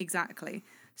 exactly.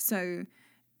 So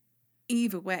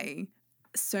either way,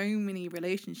 so many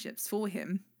relationships for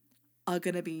him are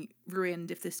going to be ruined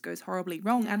if this goes horribly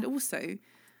wrong. Yeah. And also,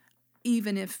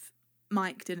 even if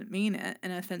Mike didn't mean it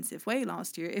in an offensive way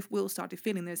last year, if Will started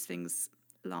feeling those things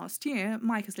last year,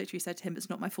 Mike has literally said to him, it's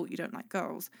not my fault you don't like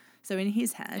girls. So in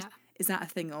his head, is that a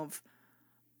thing of,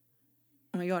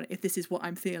 oh my God, if this is what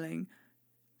I'm feeling,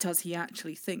 does he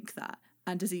actually think that?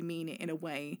 And does he mean it in a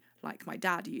way like my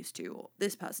dad used to, or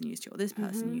this person used to, or this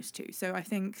person used to? So I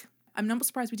think, I'm not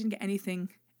surprised we didn't get anything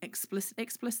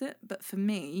explicit, but for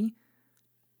me,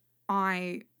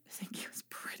 I think it was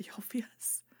pretty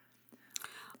obvious.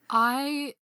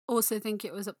 I also think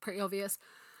it was pretty obvious.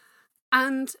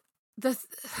 And the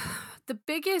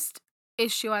biggest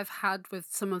issue I've had with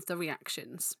some of the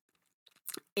reactions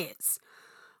is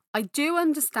I do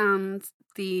understand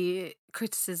the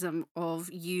criticism of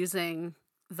using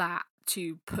that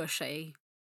to push a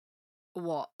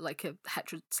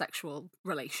heterosexual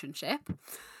relationship.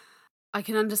 I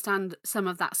can understand some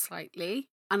of that slightly.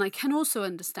 And I can also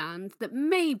understand that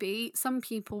maybe some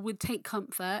people would take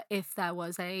comfort if there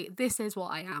was a "this is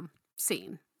what I am"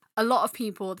 scene. A lot of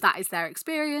people, that is their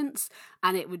experience,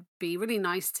 and it would be really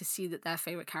nice to see that their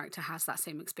favourite character has that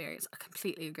same experience. I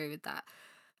completely agree with that.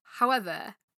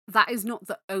 However, that is not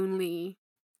the only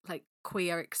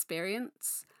queer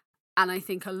experience. And I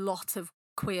think a lot of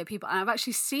queer people, and I've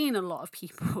actually seen a lot of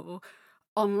people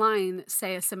online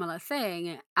say a similar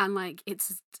thing, and I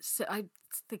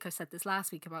think I said this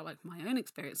last week about my own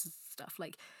experiences and stuff.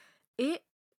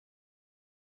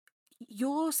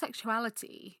 Your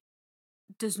sexuality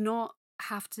does not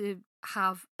have to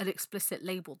have an explicit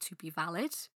label to be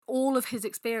valid. All of his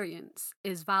experience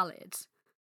is valid,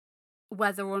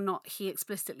 whether or not he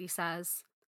explicitly says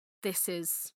this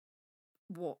is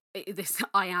this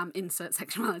I am insert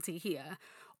sexuality here,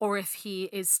 or if he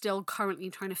is still currently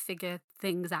trying to figure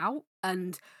things out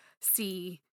and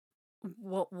see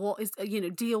what is,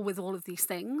 deal with all of these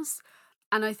things.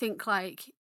 And I think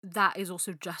that is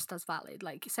also just as valid.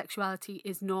 Sexuality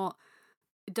is not,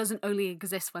 it doesn't only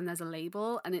exist when there's a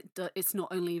label, and it's not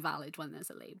only valid when there's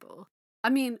a label. I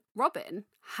mean, Robin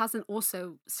hasn't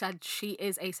also said she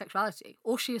is asexuality.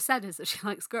 All she has said is that she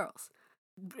likes girls.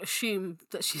 Assume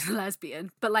that she's a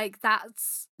lesbian, but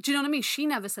that's, do you know what I mean? She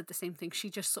never said the same thing. She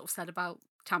just sort of said about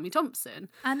Tammy Thompson.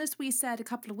 And as we said a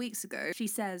couple of weeks ago, she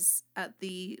says at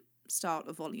the start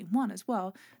of volume 1 as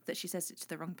well that she says it to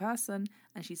the wrong person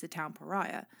and she's a town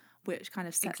pariah, which kind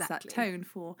of sets that tone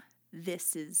for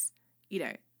this is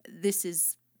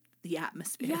the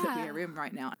atmosphere that we are in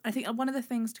right now. I think one of the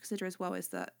things to consider as well is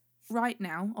that right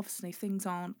now, obviously things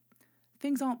aren't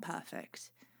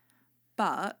perfect,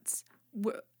 but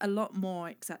we're a lot more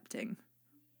accepting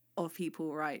of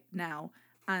people right now,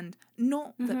 and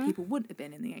not that people wouldn't have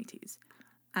been in the 80s.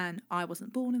 And I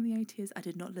wasn't born in the 80s. I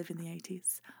did not live in the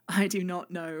 80s. I do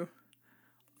not know.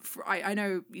 I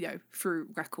know, through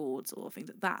records or things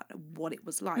like that, what it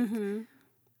was like.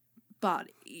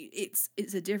 But it's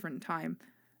a different time.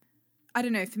 I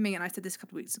don't know, for me, and I said this a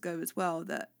couple of weeks ago as well,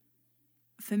 that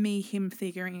for me, him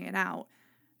figuring it out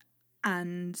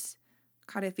and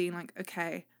kind of being like,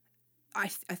 okay, I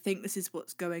think this is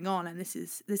what's going on, and this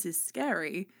is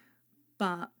scary,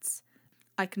 but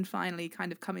I can finally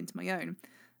kind of come into my own.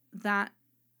 That,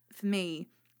 for me,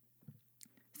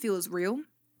 feels real.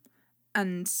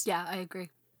 And yeah, I agree.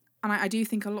 And I do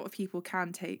think a lot of people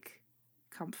can take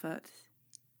comfort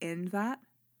in that,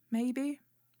 maybe.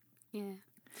 Yeah.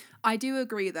 I do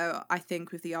agree, though, I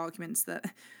think, with the arguments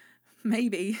that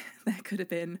maybe there could have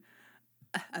been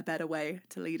a better way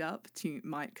to lead up to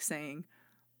Mike saying,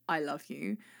 I love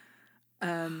you.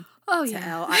 To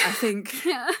Elle. I think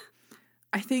yeah.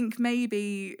 I think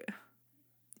maybe,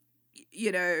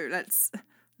 let's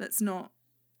not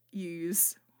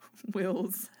use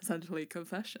Will's essentially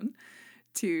confession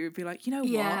to be like,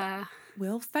 what?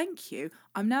 Will, thank you.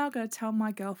 I'm now going to tell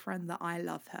my girlfriend that I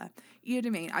love her. You know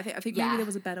what I mean? I think maybe there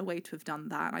was a better way to have done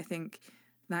that. I think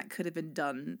that could have been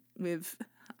done with,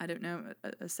 I don't know,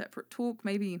 a separate talk.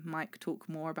 Maybe Mike talk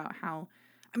more about how,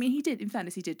 I mean, he did, in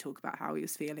fairness, he did talk about how he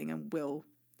was feeling, and Will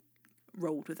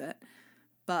rolled with it.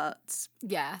 But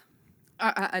yeah,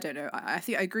 I don't know. I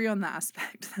think I agree on that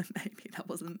aspect. That maybe that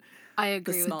wasn't I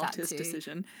agree the with that smartest too.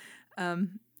 decision.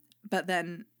 But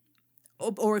then,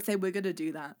 or if they were going to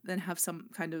do that, then have some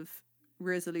kind of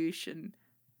resolution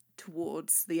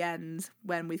towards the end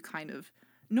when we've kind of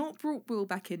not brought Will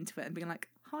back into it and being like,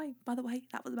 hi, by the way,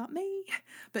 that was about me.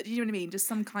 But do you know what I mean? Just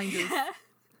some kind of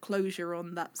closure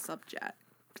on that subject,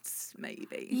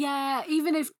 maybe. Yeah,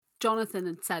 even if Jonathan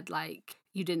had said, like,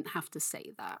 you didn't have to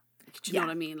say that. Do you know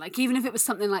what I mean? Like, even if it was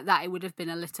something like that, it would have been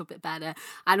a little bit better.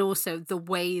 And also the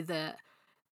way that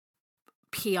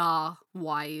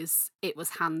PR-wise it was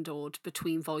handled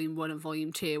between Volume 1 and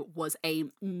Volume 2 was a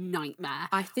nightmare.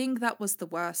 I think that was the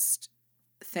worst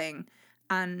thing.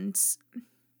 And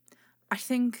I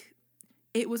think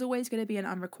it was always going to be an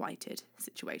unrequited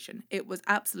situation. It was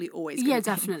absolutely always going to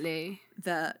be. Definitely.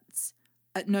 That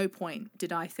at no point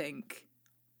did I think,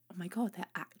 oh my God, they're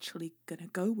actually going to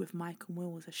go with Mike and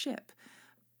Will as a ship.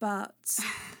 But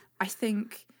I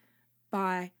think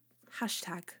by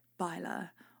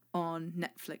 #Byler on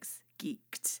Netflix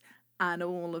Geeked and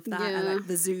all of that, and like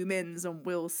the zoom ins on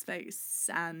Will's face,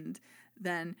 and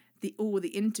then all the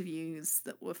interviews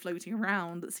that were floating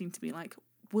around that seemed to be like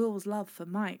Will's love for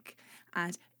Mike,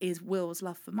 and is Will's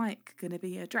love for Mike going to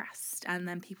be addressed? And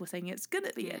then people saying it's going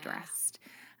to be addressed,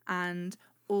 and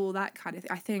all that kind of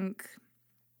thing. I think,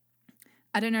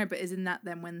 I don't know, but isn't that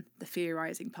then when the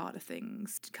theorising part of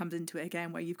things comes into it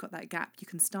again, where you've got that gap, you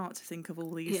can start to think of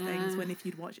all these things, when if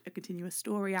you'd watch a continuous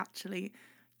story, actually,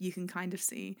 you can kind of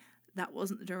see that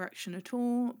wasn't the direction at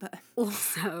all. But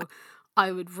also,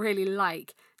 I would really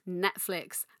like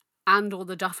Netflix and all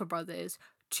the Duffer Brothers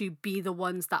to be the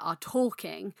ones that are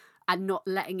talking and not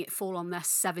letting it fall on their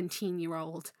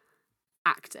 17-year-old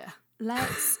actor.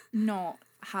 Let's not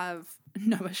have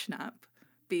Noah Schnapp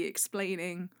be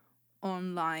explaining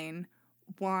online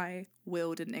why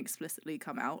Will didn't explicitly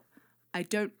come out. I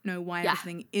don't know why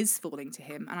everything is falling to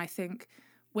him. And I think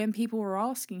when people were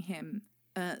asking him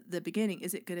at the beginning,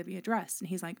 is it going to be addressed? And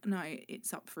he's like, no,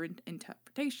 it's up for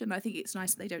interpretation. I think it's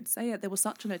nice that they don't say it. There was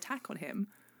such an attack on him.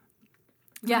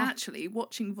 Yeah. And actually,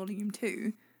 watching Volume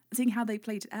 2, seeing how they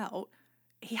played it out,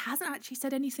 he hasn't actually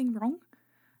said anything wrong.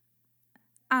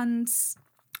 And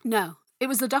no, it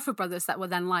was the Duffer Brothers that were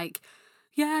then like,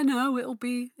 yeah, no, it'll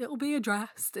be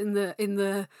addressed in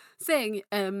the thing,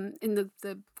 in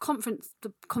the conference,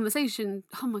 the conversation.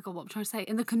 Oh my God, what I'm trying to say,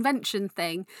 in the convention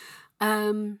thing.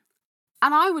 And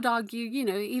I would argue, you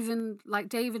know, even like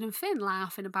David and Finn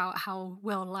laughing about how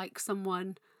Will likes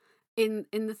someone in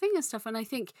the thing and stuff. And I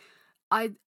think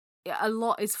a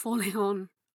lot is falling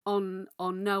on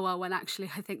Noah, when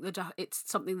actually I think it's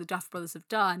something the Duff Brothers have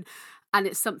done, and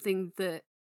it's something that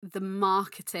the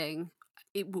marketing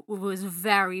was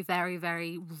very, very,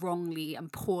 very wrongly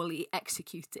and poorly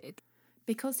executed.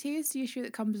 Because here's the issue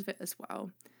that comes with it as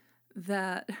well,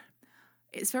 that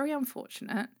it's very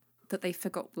unfortunate that they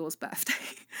forgot Will's birthday.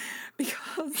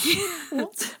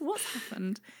 Because what's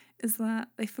happened is that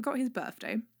they forgot his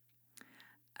birthday.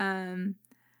 And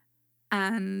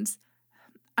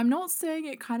I'm not saying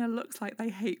it kind of looks like they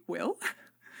hate Will,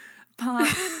 but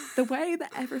the way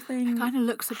that everything kind of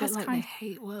looks a bit like they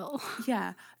hate Will.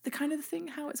 Yeah, the kind of thing,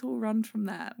 how it's all run from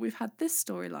there. We've had this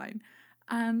storyline,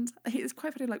 and it's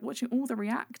quite funny, like watching all the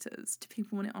reactors to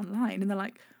people on it online, and they're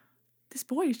like, this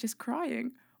boy is just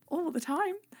crying all the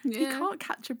time. Yeah. He can't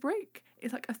catch a break.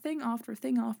 It's like a thing after a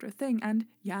thing after a thing, and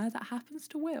yeah, that happens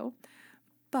to Will,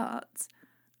 but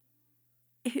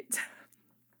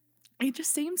it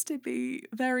just seems to be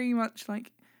very much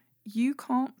like, you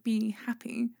can't be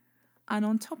happy, and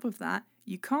on top of that,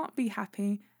 you can't be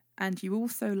happy, and you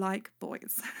also like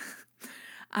boys.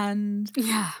 And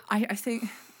yeah, I think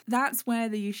that's where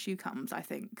the issue comes, I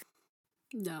think.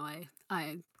 No,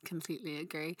 I completely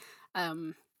agree.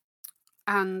 And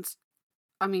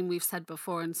I mean, we've said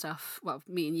before and stuff, well,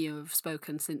 me and you have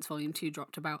spoken since Volume 2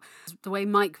 dropped, about the way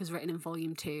Mike was written in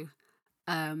Volume 2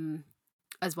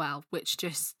 as well, which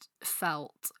just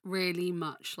felt really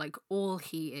much like all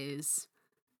he is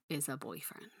a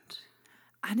boyfriend.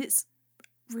 And it's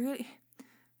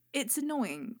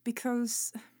annoying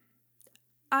because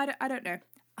I don't know.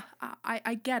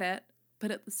 I get it,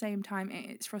 but at the same time,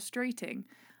 it's frustrating.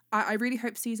 I really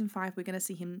hope season 5 we're going to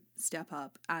see him step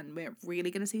up, and we're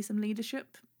really going to see some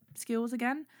leadership skills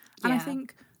again. Yeah. And I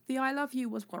think the I love you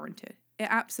was warranted. It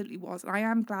absolutely was. And I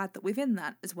am glad that within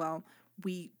that as well,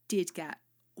 we did get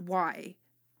why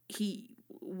he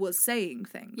was saying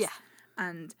things. Yeah.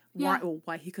 and Yeah.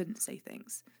 why he couldn't say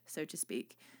things, so to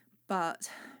speak. But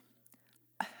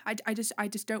I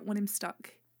just don't want him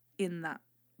stuck in that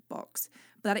box.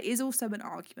 But it is also an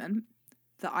argument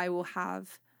that I will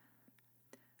have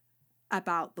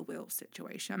about the Will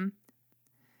situation,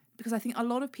 because I think a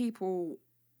lot of people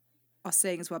are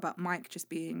saying as well about Mike just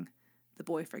being the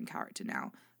boyfriend character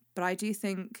now. But I do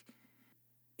think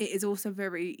it is also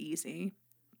very easy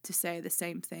to say the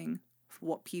same thing for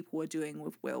what people are doing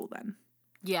with Will then.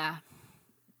 Yeah.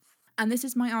 And this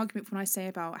is my argument when I say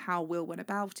about how Will went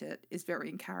about it is very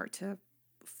in character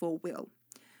for Will.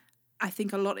 I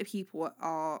think a lot of people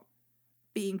are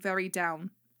being very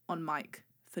down on Mike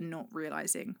for not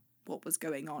realising what was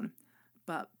going on.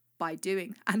 But by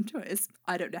doing, and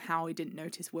I don't know how he didn't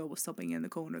notice Will was sobbing in the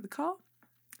corner of the car,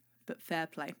 but fair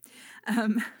play.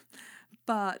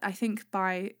 But I think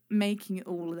by making it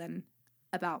all then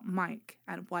about Mike,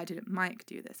 and why didn't Mike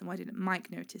do this, and why didn't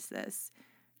Mike notice this,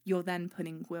 you're then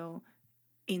putting Will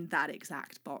in that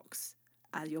exact box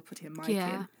as you're putting Mike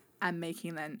in, and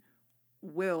making then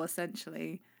Will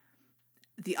essentially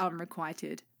the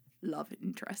unrequited love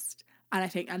interest. And I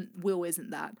think, and Will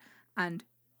isn't that. And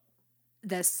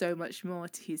there's so much more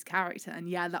to his character. And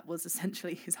yeah, that was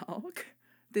essentially his arc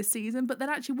this season, but that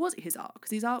actually was his arc,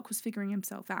 because his arc was figuring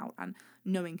himself out and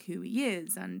knowing who he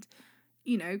is, and,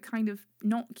 you know, kind of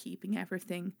not keeping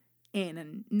everything in,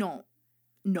 and not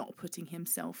putting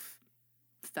himself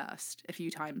first a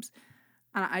few times.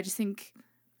 And I just think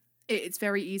it's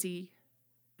very easy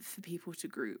for people to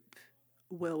group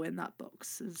Will in that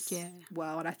box as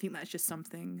well, and I think that's just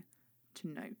something to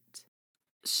note.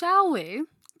 Shall we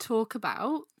talk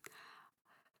about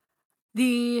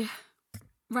the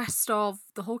rest of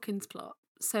the Hawkins plot?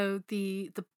 So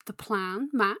the plan,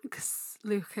 Max,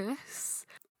 Lucas.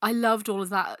 I loved all of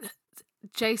that.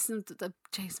 Jason bit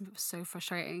was so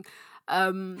frustrating.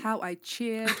 How I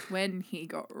cheered when he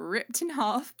got ripped in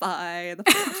half by the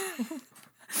portal.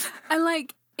 And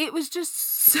like, it was just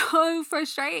so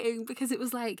frustrating, because it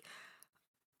was like,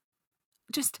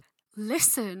 just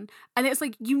listen. And it's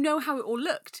like, you know how it all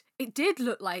looked. It did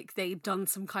look like they'd done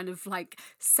some kind of like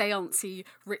seance-y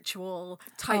ritual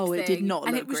type thing. Oh, it did not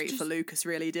and look great for Lucas,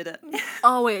 really, did it?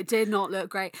 Oh, it did not look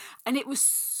great. And it was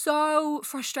so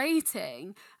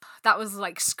frustrating. That was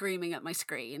like screaming at my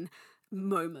screen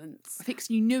moments. I think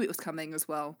you knew it was coming as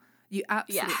well. You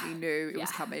absolutely knew it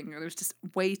was coming. And it was just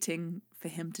waiting for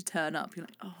him to turn up. You're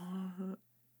like, oh,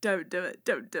 don't do it.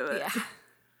 Yeah,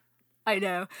 I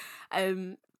know.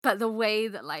 But the way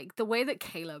that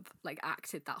Caleb like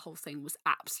acted that whole thing was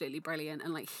absolutely brilliant,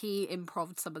 and like he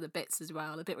improv'd some of the bits as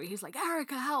well. A bit where he's like,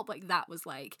 "Erica, help!" Like that was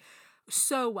like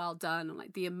so well done, and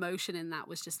like the emotion in that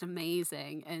was just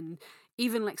amazing. And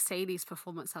even like Sadie's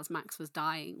performance as Max was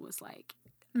dying was like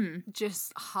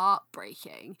just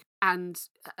heartbreaking. And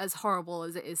as horrible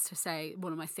as it is to say,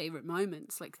 one of my favorite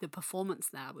moments, like the performance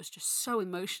there was just so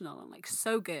emotional and like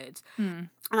so good. And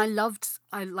I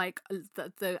like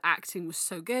the acting was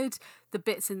so good. The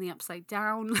bits in the Upside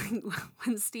Down, like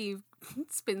when Steve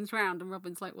spins round and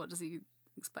Robin's like, what does he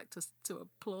expect us to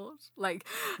applaud? Like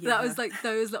that was like,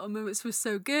 those little moments were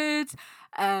so good.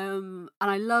 And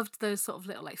I loved those sort of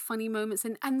little like funny moments,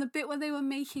 and the bit where they were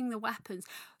making the weapons,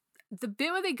 the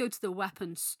bit where they go to the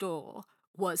weapon store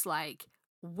was like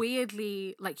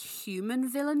weirdly like human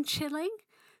villain chilling,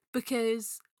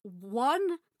 because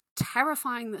one,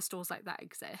 terrifying that stores like that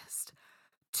exist.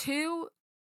 Two,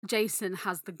 Jason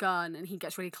has the gun and he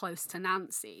gets really close to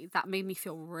Nancy. That made me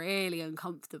feel really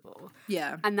uncomfortable.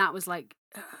 Yeah. And that was like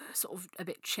sort of a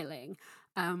bit chilling.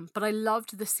 But I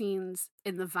loved the scenes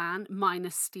in the van,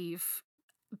 minus Steve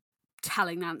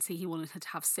telling Nancy he wanted her to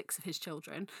have 6 of his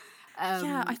children.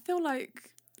 Yeah, I feel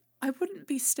like I wouldn't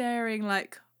be staring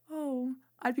like, oh,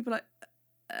 I'd be like,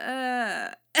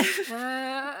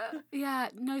 yeah,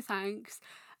 no thanks.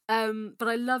 But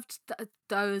I loved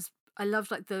those. I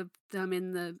loved like them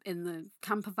in the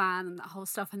camper van and that whole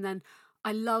stuff. And then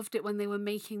I loved it when they were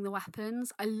making the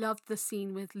weapons. I loved the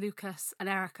scene with Lucas and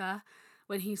Erica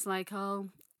when he's like, "Oh,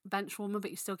 bench warmer,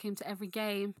 but you still came to every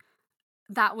game."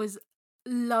 That was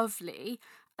lovely.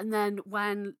 And then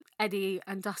when Eddie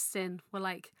and Dustin were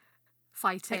like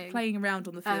fighting, like playing around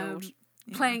on the field,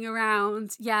 playing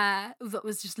around, that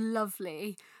was just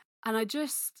lovely. And I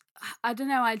don't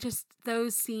know,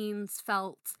 those scenes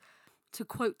felt, to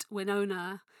quote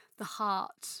Winona, the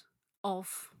heart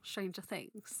of Stranger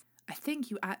Things. I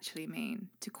think you actually mean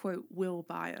to quote Will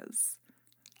Byers,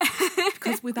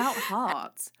 because without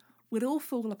heart, we'd all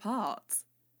fall apart.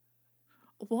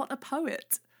 What a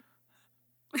poet.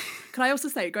 Can I also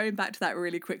say, going back to that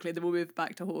really quickly, then we'll move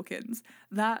back to Hawkins,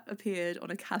 that appeared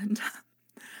on a calendar.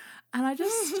 And I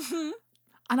just,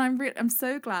 and I'm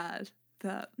so glad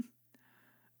that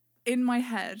in my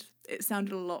head it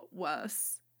sounded a lot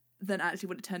worse than actually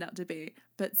what it turned out to be.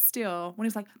 But still, when he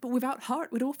was like, but without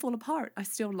heart, we'd all fall apart, I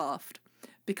still laughed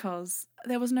because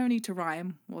there was no need to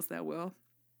rhyme, was there, Will?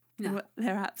 No.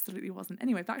 There absolutely wasn't.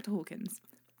 Anyway, back to Hawkins.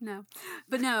 No,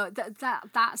 but no,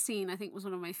 that scene I think was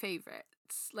one of my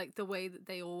favorites. Like the way that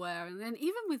they all were, and then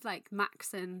even with like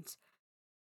Max and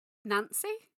Nancy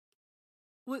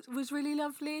was really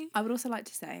lovely. I would also like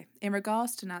to say, in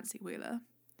regards to Nancy Wheeler,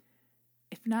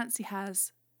 if Nancy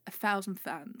has 1,000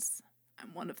 fans,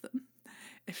 I'm one of them.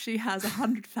 If she has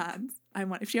 100 fans, I'm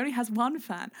one. If she only has one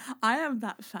fan, I am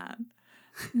that fan.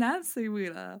 Nancy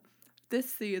Wheeler,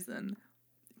 this season,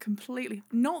 completely,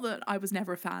 not that I was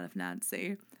never a fan of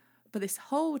Nancy, but this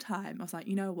whole time I was like,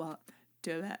 you know what,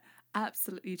 do it,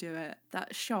 absolutely do it.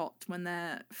 That shot when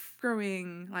they're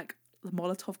throwing like the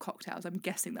Molotov cocktails, I'm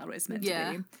guessing that's what it's meant to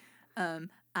be,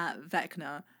 at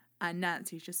Vecna, and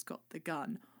Nancy's just got the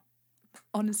gun.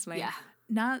 Honestly,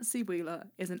 Nancy Wheeler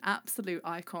is an absolute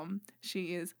icon.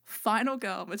 She is final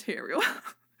girl material.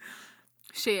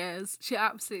 She is. She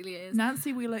absolutely is.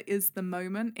 Nancy Wheeler is the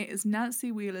moment. It is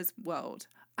Nancy Wheeler's world,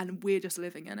 and we're just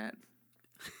living in it.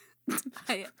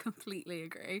 I completely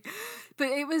agree. But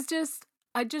it was just,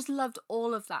 I just loved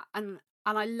all of that. And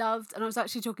I loved, and I was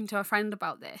actually talking to a friend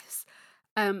about this,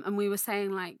 and we were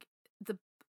saying like,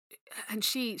 and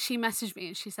she messaged me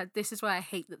and she said, this is why I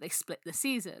hate that they split the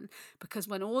season, because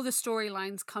when all the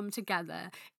storylines come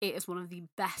together, it is one of the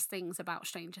best things about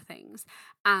Stranger Things.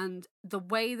 And the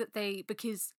way that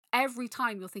because every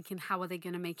time you're thinking, how are they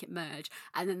going to make it merge?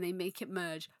 And then they make it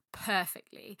merge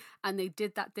perfectly. And they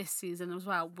did that this season as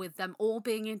well, with them all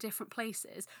being in different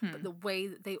places, but the way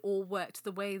that they all worked,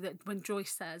 the way that when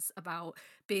Joyce says about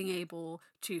being able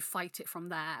to fight it from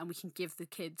there and we can give the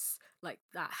kids like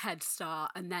that head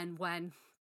start, and then when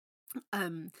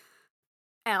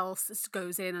else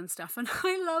goes in and stuff, and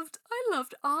I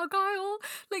loved Argyle.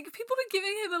 Like, people are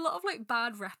giving him a lot of like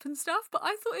bad rep and stuff, but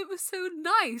I thought it was so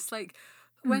nice, like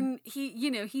when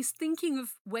he's thinking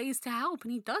of ways to help,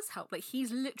 and he does help. Like,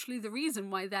 he's literally the reason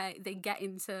why they get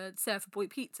into Surfer Boy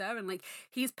Pizza, and like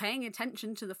he's paying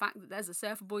attention to the fact that there's a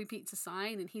Surfer Boy Pizza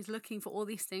sign, and he's looking for all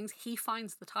these things. He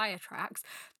finds the tire tracks.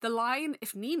 The line,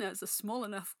 if Nina's a small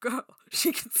enough girl,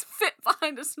 she can fit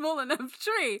behind a small enough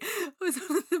tree, was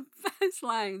one of the best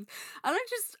lines. And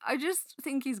I just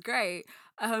think he's great.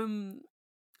 And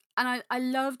I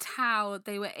loved how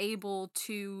they were able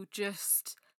to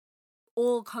just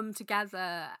all come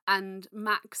together, and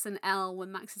Max and Elle,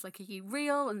 when Max is like, are you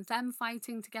real? And them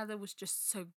fighting together was just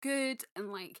so good.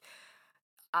 And like,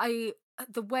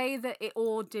 the way that it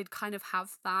all did kind of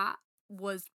have that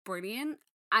was brilliant.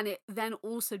 And it then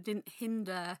also didn't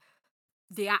hinder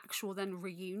the actual then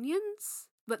reunions,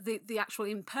 but the actual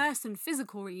in-person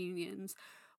physical reunions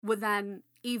were then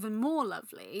even more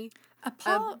lovely.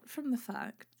 Apart from the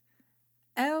fact,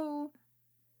 Elle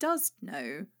does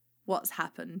know what's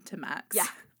happened to Max.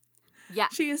 Yeah.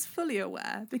 She is fully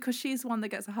aware, because she's the one that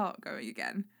gets her heart going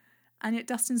again. And yet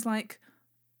Dustin's like,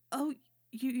 oh,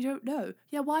 you don't know.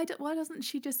 Yeah, why doesn't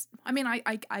she just... I mean,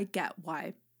 I get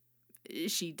why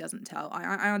she doesn't tell.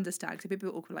 I understand, because people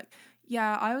are awkward, like,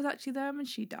 yeah, I was actually there when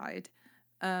she died.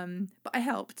 But I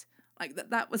helped. Like,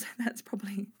 that's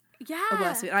probably a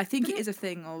worse thing. And I think it is a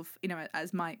thing of,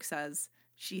 as Mike says,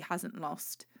 she hasn't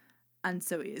lost. And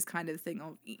so it is kind of the thing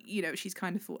of, she's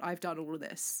kind of thought, I've done all of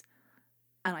this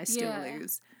and I still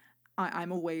lose.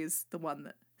 I'm always the one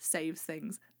that saves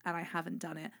things and I haven't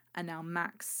done it. And now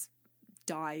Max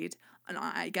died. And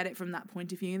I get it from that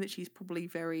point of view, that she's probably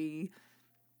very,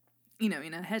 in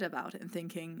her head about it and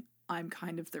thinking, I'm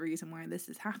kind of the reason why this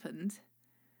has happened.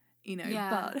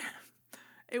 But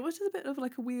it was just a bit of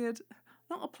like a weird,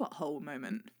 not a plot hole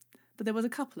moment, but there was a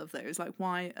couple of those. Like,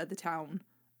 why are the town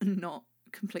not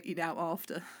completely out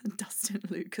after Dustin,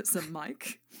 Lucas and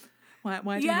Mike? Why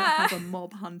do you not have a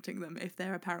mob hunting them if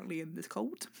they're apparently in this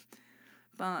cult?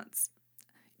 But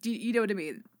you know what I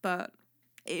mean? But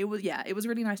it was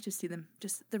really nice to see them,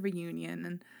 just the reunion,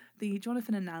 and the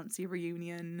Jonathan and Nancy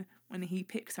reunion when he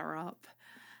picks her up.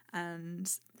 And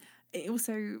it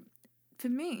also, for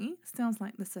me, sounds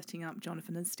like they're setting up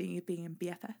Jonathan and Steve being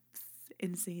BFFs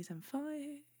in season 5,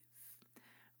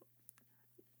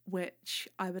 which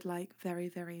I would like very,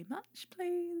 very much,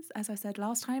 please. As I said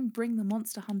last time, bring the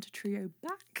Monster Hunter trio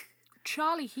back.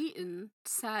 Charlie Heaton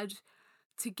said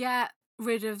to get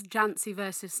rid of Jancy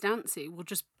versus Stancy, well,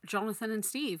 just Jonathan and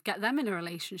Steve, get them in a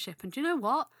relationship. And do you know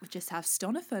what? We'll just have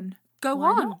Stonathan. Go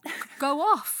Why on. not? Go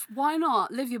off. Why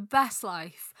not? Live your best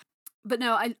life. But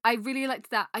no, I really liked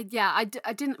that. I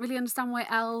didn't really understand why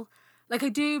Elle Like, I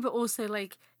do, but also,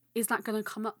 like, is that going to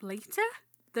come up later?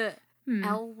 That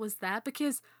Elle was there?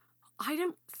 Because I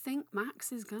don't think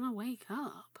Max is going to wake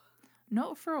up.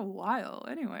 Not for a while,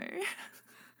 anyway.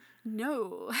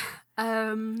 No.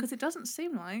 Because it doesn't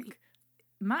seem like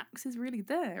Max is really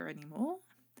there anymore.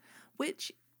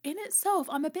 Which, in itself,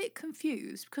 I'm a bit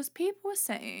confused, because people were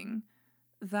saying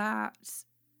that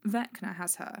Vecna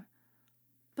has her,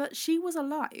 but she was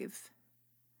alive.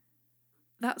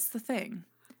 That's the thing.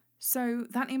 So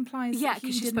that implies Yeah, that he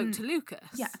because she didn't... spoke to Lucas.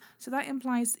 Yeah, so that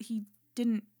implies that he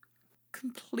didn't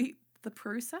complete the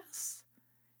process,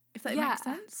 if that makes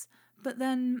sense. But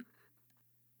then,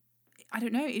 I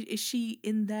don't know, is she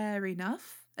in there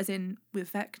enough, as in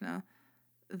with Vecna,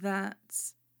 that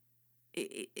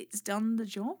it's done the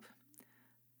job?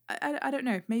 I don't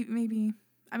know, maybe...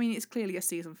 I mean, it's clearly a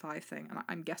season 5 thing, and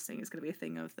I'm guessing it's going to be a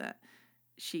thing of that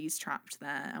she's trapped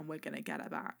there and we're going to get her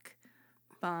back.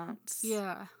 But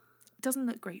yeah, it doesn't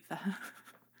look great for her.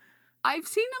 I've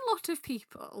seen a lot of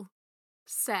people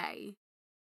say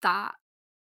that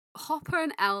Hopper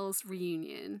and Elle's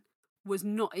reunion was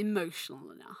not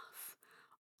emotional enough.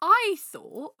 I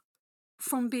thought,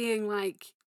 from being like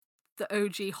the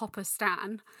OG Hopper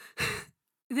stan,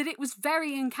 that it was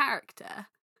very in character.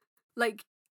 Like,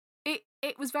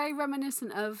 it was very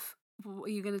reminiscent of, are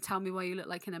you going to tell me why you look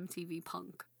like an MTV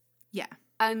punk? Yeah.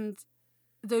 And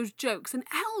those jokes. And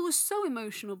Elle was so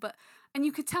emotional, and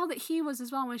you could tell that he was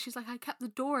as well, when she's like, I kept the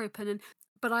door open.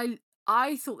 But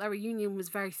I thought their reunion was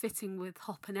very fitting with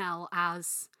Hop and Elle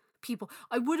as people.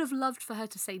 I would have loved for her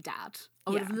to say dad.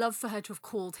 I would have loved for her to have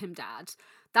called him dad.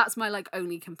 That's my like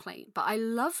only complaint. But I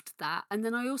loved that. And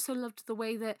then I also loved the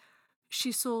way that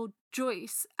she saw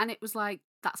Joyce and it was like,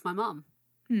 that's my mum.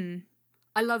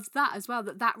 I loved that as well,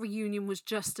 that reunion was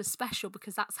just as special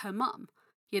because that's her mum,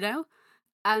 you know?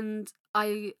 And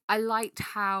I liked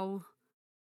how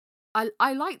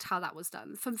I liked how that was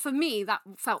done. For me, that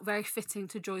felt very fitting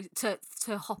to Joyce,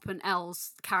 to Hop and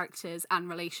Elle's characters and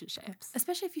relationships.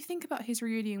 Especially if you think about his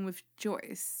reunion with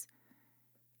Joyce.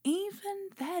 Even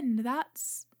then,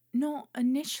 that's not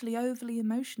initially overly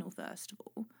emotional, first of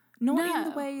all. Not in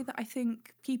the way that I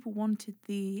think people wanted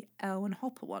the Elle and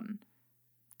Hopper one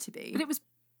to be. But it was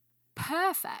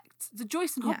perfect. The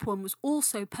Joyce and Hopper one was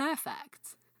also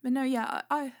perfect. But no, yeah,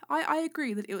 I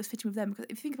agree that it was fitting with them, because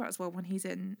if you think about it as well, when he's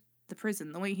in the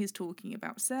prison, the way he's talking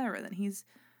about Sarah, then he's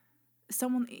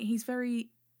very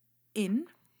in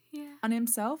on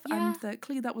himself, and that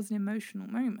clearly that was an emotional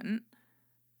moment.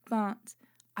 But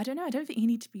I don't know, I don't think he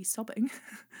needed to be sobbing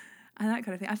and that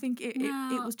kind of thing. I think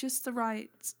it was just the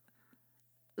right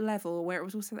level, where it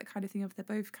was also that kind of thing of they're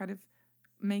both kind of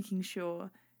making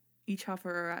sure each other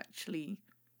are actually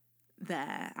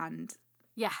there, and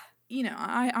you know,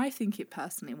 I think it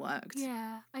personally worked.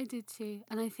 Yeah, I did too.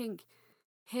 And I think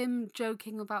him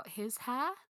joking about his hair,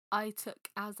 I took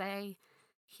as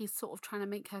he's sort of trying to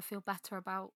make her feel better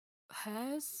about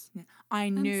hers. Yeah. I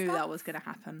knew that was going to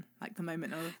happen. Like the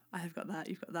moment of, I've got that,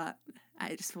 you've got that.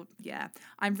 I just thought, yeah,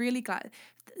 I'm really glad.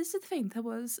 This is the thing, there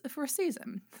was, for a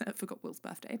season, I forgot Will's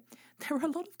birthday, there were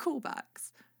a lot of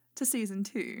callbacks to season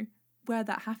 2 where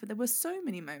that happened. There were so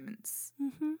many moments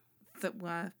that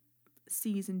were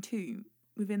season 2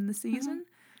 within the season.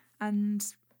 And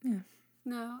yeah.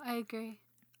 No, I agree.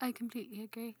 I completely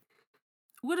agree.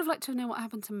 Would have liked to know what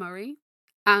happened to Murray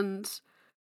and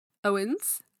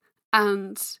Owens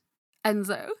and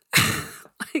Enzo.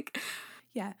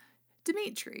 Yeah.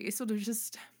 Dimitri sort of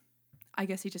just, I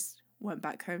guess he just went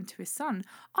back home to his son.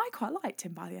 I quite liked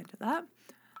him by the end of that.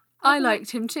 I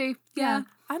liked him too. Yeah.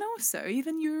 And also,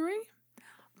 even Yuri,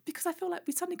 because I feel like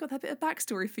we suddenly got that bit of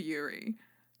backstory for Yuri.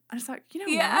 And it's like, you know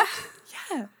what?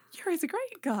 Yeah, Yuri's a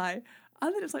great guy.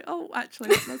 And then it's like, oh, actually,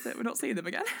 that's it. We're not seeing them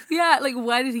again. Yeah, like,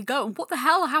 where did he go? And what the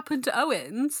hell happened to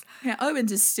Owens? Yeah,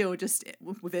 Owens is still just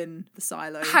within the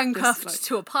silo. Handcuffed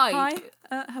to a pipe.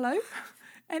 Hi, hello?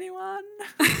 Anyone?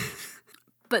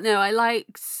 But no, I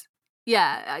liked...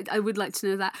 Yeah, I would like to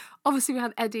know that. Obviously, we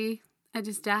had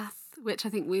Eddie's death, which I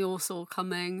think we all saw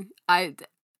coming.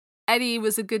 Eddie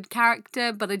was a good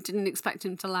character, but I didn't expect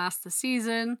him to last the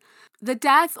season. The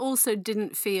death also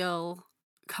didn't feel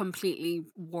completely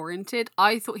warranted.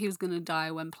 I thought he was going to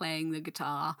die when playing the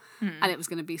guitar and it was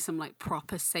going to be some like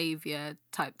proper savior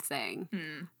type thing.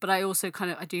 But I also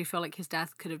I do feel like his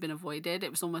death could have been avoided.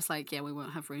 It was almost like, yeah, we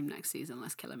won't have room next season,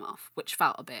 let's kill him off, which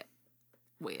felt a bit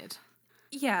weird.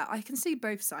 Yeah, I can see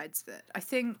both sides of it. I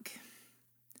think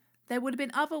there would have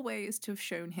been other ways to have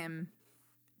shown him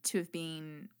to have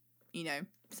been, you know,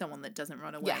 someone that doesn't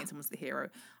run away and someone's the hero.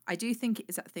 I do think it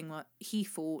is that thing where he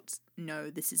thought, no,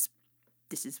 this is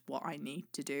what I need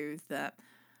to do.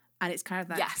 And it's kind of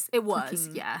that. Yes, it was.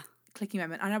 clicking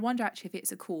moment. And I wonder actually if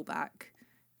it's a callback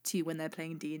to when they're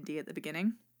playing D&D at the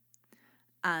beginning.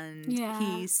 And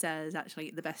he says,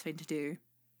 actually, the best thing to do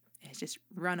is just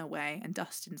run away. And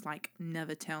Dustin's like,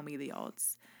 never tell me the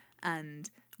odds. And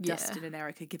Dustin and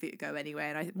Erica give it a go anyway.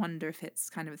 And I wonder if it's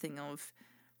kind of a thing of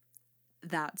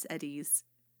that's Eddie's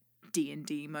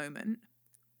D&D moment,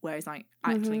 where he's like,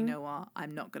 actually, you know what?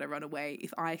 I'm not going to run away.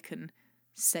 If I can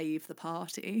save the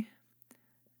party,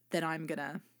 then I'm going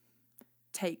to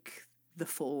take the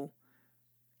fall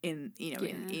in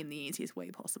the easiest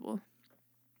way possible.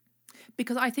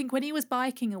 Because I think when he was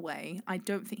biking away, I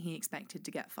don't think he expected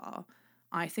to get far.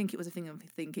 I think it was a thing of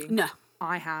thinking, no,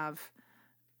 I have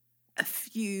a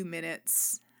few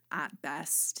minutes at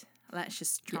best. Let's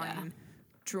just try and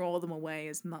draw them away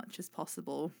as much as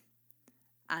possible.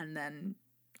 And then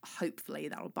hopefully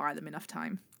that'll buy them enough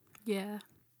time. Yeah.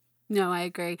 No, I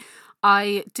agree.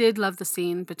 I did love the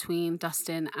scene between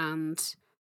Dustin and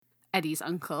Eddie's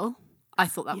uncle. I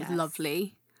thought that was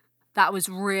lovely. That was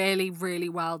really, really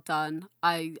well done.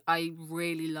 I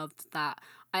really loved that.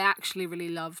 I actually really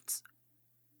loved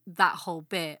that whole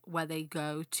bit where they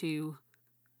go to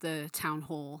the town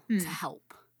hall to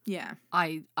help. Yeah.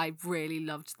 I really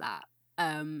loved that.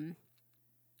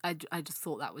 I just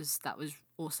thought that was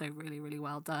also really, really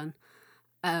well done.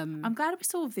 I'm glad we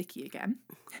saw Vicky again.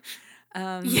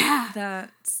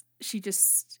 That she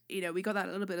just, we got that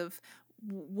little bit of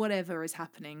whatever is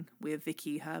happening with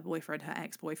Vicky, her boyfriend, her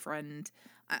ex-boyfriend,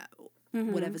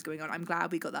 whatever's going on. I'm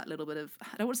glad we got that little bit of,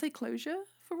 I don't want to say closure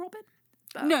for Robin.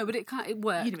 But no, but it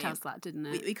worked as that, didn't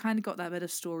it? We kind of got that bit of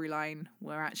storyline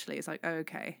where actually it's like, oh,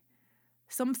 okay,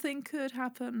 something could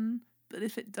happen, but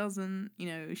if it doesn't,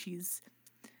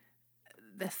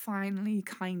 they're finally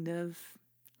kind of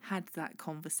had that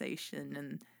conversation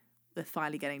and they're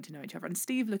finally getting to know each other. And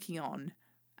Steve looking on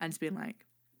and just being like,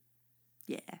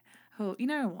 yeah, oh, you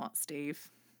know what, Steve?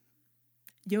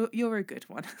 You're a good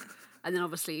one. And then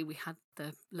obviously we had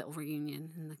the little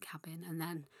reunion in the cabin and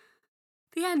then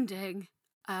the ending,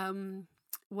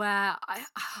 where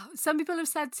some people have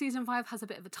said season 5 has a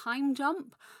bit of a time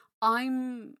jump.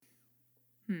 I'm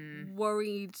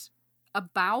worried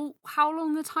about how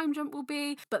long the time jump will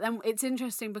be, but then it's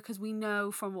interesting because we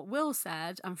know from what Will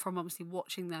said and from obviously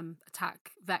watching them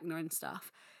attack Vecna and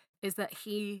stuff is that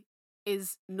he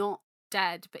is not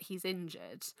dead but he's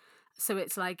injured. So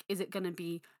it's like, is it going to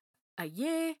be a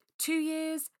year, 2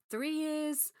 years, 3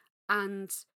 years?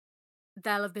 And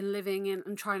they'll have been living in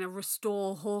and trying to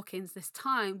restore Hawkins this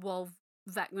time while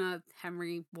Vecna,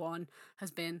 Henry I,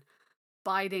 has been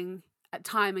biding at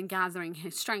time and gathering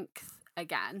his strength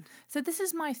again. So this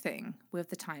is my thing with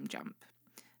the time jump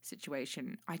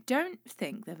situation. I don't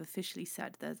think they've officially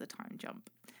said there's a time jump.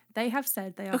 They have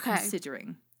said they are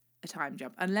considering a time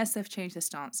jump, unless they've changed their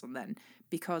stance on them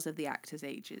because of the actors'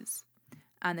 ages.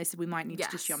 And they said we might need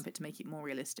to just jump it to make it more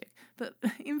realistic. But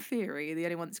in theory, the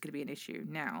only one that's going to be an issue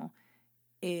now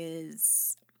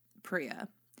is Priya,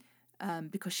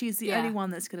 because she's the only one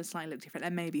that's going to slightly look different,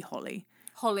 and maybe Holly.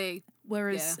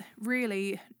 Whereas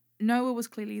really, Noah was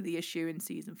clearly the issue in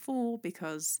season 4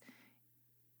 because...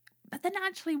 But then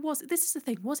actually this is the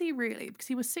thing, was he really? Because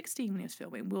he was 16 when he was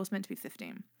filming. Will was meant to be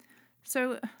 15.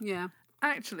 So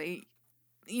actually,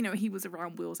 he was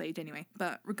around Will's age anyway.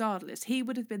 But regardless, he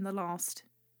would have been the last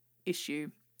issue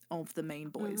of the main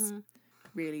boys,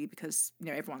 really, because,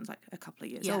 everyone's like a couple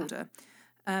of years older.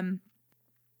 I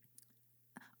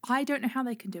don't know how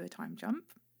they can do a time jump,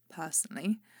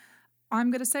 personally. I'm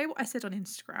going to say what I said on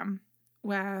Instagram,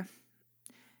 where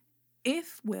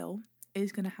if Will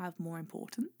is going to have more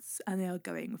importance and they are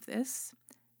going with this,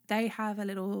 they have a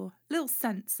little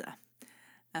sensor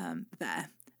there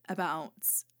about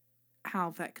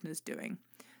how Vecna's doing.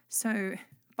 So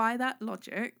by that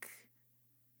logic,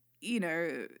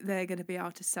 they're going to be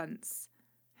able to sense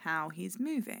how he's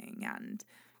moving and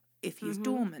if he's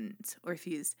dormant or if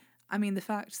he's... I mean, the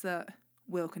fact that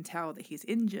Will can tell that he's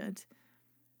injured,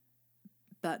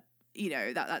 but,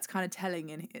 that's kind of telling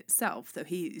in itself that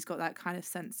he's got that kind of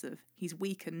sense of he's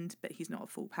weakened, but he's not at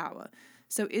full power.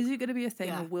 So is it going to be a thing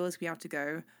where Will's going to be able to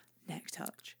go, neck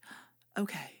touch?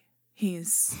 Okay,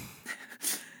 he's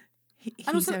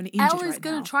also, only injured Elle is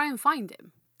going to try and find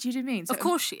him. Do you know what I mean? So, of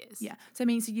course she is. Yeah. So,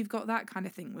 so you've got that kind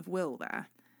of thing with Will there.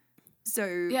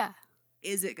 So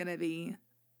is it going to be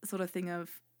sort of thing of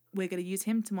we're going to use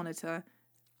him to monitor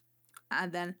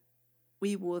and then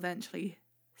we will eventually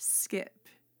skip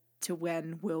to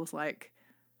when Will's like,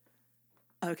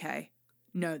 okay,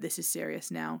 no, this is serious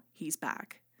now. He's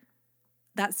back.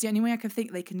 That's the only way I can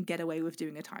think they can get away with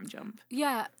doing a time jump.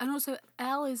 Yeah, and also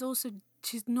Elle is also,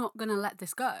 she's not going to let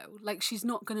this go. Like, she's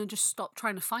not going to just stop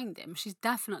trying to find him. She's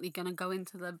definitely going to go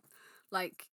into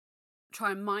like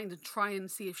try and mind and try and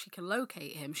see if she can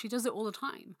locate him. She does it all the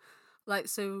time. Like,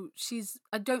 so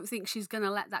I don't think she's going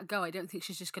to let that go. I don't think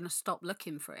she's just going to stop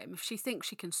looking for him. If she thinks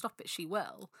she can stop it, she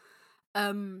will.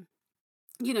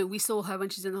 You know, we saw her when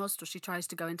she's in the hospital, she tries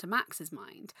to go into Max's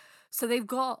mind. So they've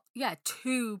got,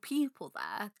 2 people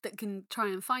there that can try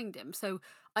and find him. So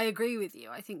I agree with you.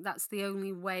 I think that's the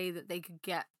only way that they could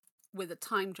get with a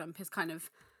time jump, is kind of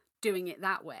doing it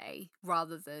that way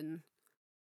rather than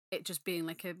it just being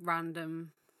like a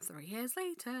random 3 years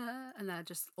later and they're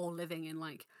just all living in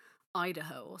like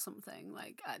Idaho or something,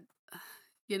 like,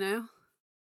 you know,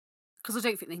 because I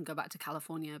don't think they can go back to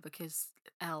California because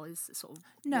Elle is sort of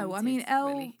no. wanted, I mean, Elle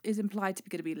really. is implied to be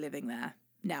going to be living there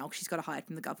now. She's got to hide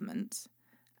from the government,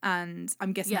 and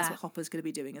I'm guessing that's Yeah. what Hopper's going to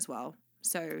be doing as well.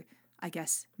 So I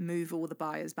guess move all the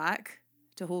buyers back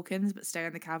to Hawkins, but stay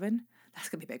in the cabin. That's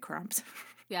going to be a bit cramped.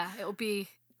 Yeah, it'll be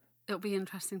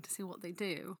interesting to see what they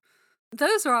do.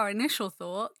 Those are our initial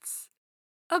thoughts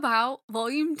about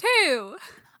Volume 2.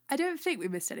 I don't think we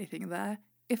missed anything there.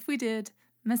 If we did,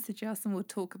 message us and we'll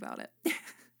talk about it.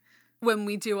 When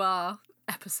we do our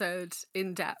episode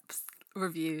in-depth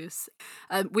reviews.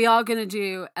 We are going to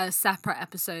do a separate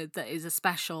episode that is a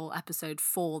special episode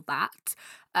for that.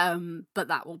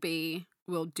 But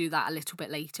we'll do that a little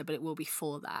bit later, but it will be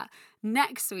for that.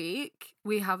 Next week,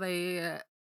 we have a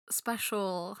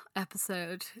special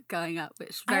episode going up,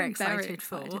 which I'm very excited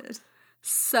for.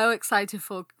 So excited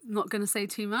for. Not going to say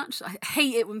too much. I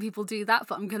hate it when people do that,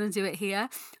 but I'm going to do it here.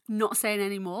 Not saying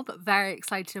any more, but very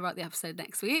excited about the episode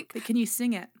next week. But can you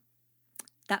sing it?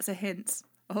 That's a hint.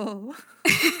 Oh.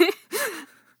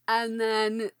 And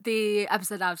then the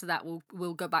episode after that,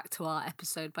 we'll go back to our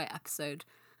episode by episode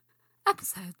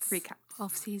episodes Recap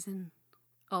of season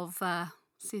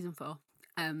 4.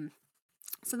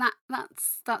 So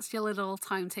that's your little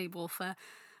timetable for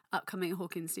upcoming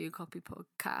Hawkins Do You Copy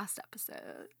podcast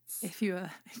episodes. If you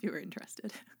were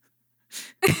interested.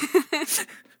 If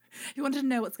you wanted to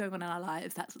know what's going on in our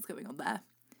lives, that's what's going on there.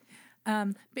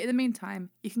 But in the meantime,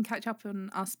 you can catch up on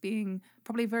us being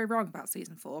probably very wrong about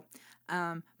season 4,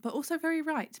 but also very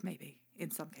right, maybe,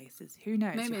 in some cases. Who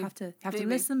knows? Maybe. You have to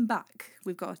listen back.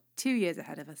 We've got 2 years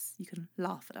ahead of us. You can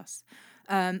laugh at us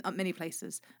at many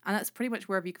places. And that's pretty much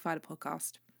wherever you can find a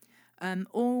podcast.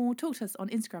 Or talk to us on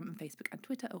Instagram and Facebook and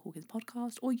Twitter at Hawkins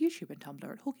Podcast, or YouTube and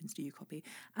Tumblr at Hawkins Do You Copy,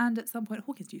 and at some point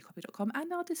hawkinsdoyoucopy.com,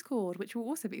 and our Discord, which will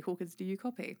also be Hawkins Do You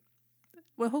Copy.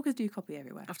 We're Hawkins Do You Copy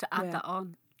everywhere. I have to add that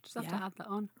on. Just have to add that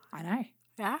on. I know.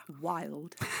 Yeah.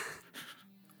 Wild.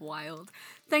 Wild.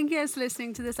 Thank you guys for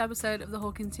listening to this episode of the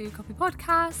Hawkins Do You Copy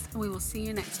podcast, and we will see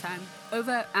you next time.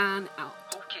 Over and out.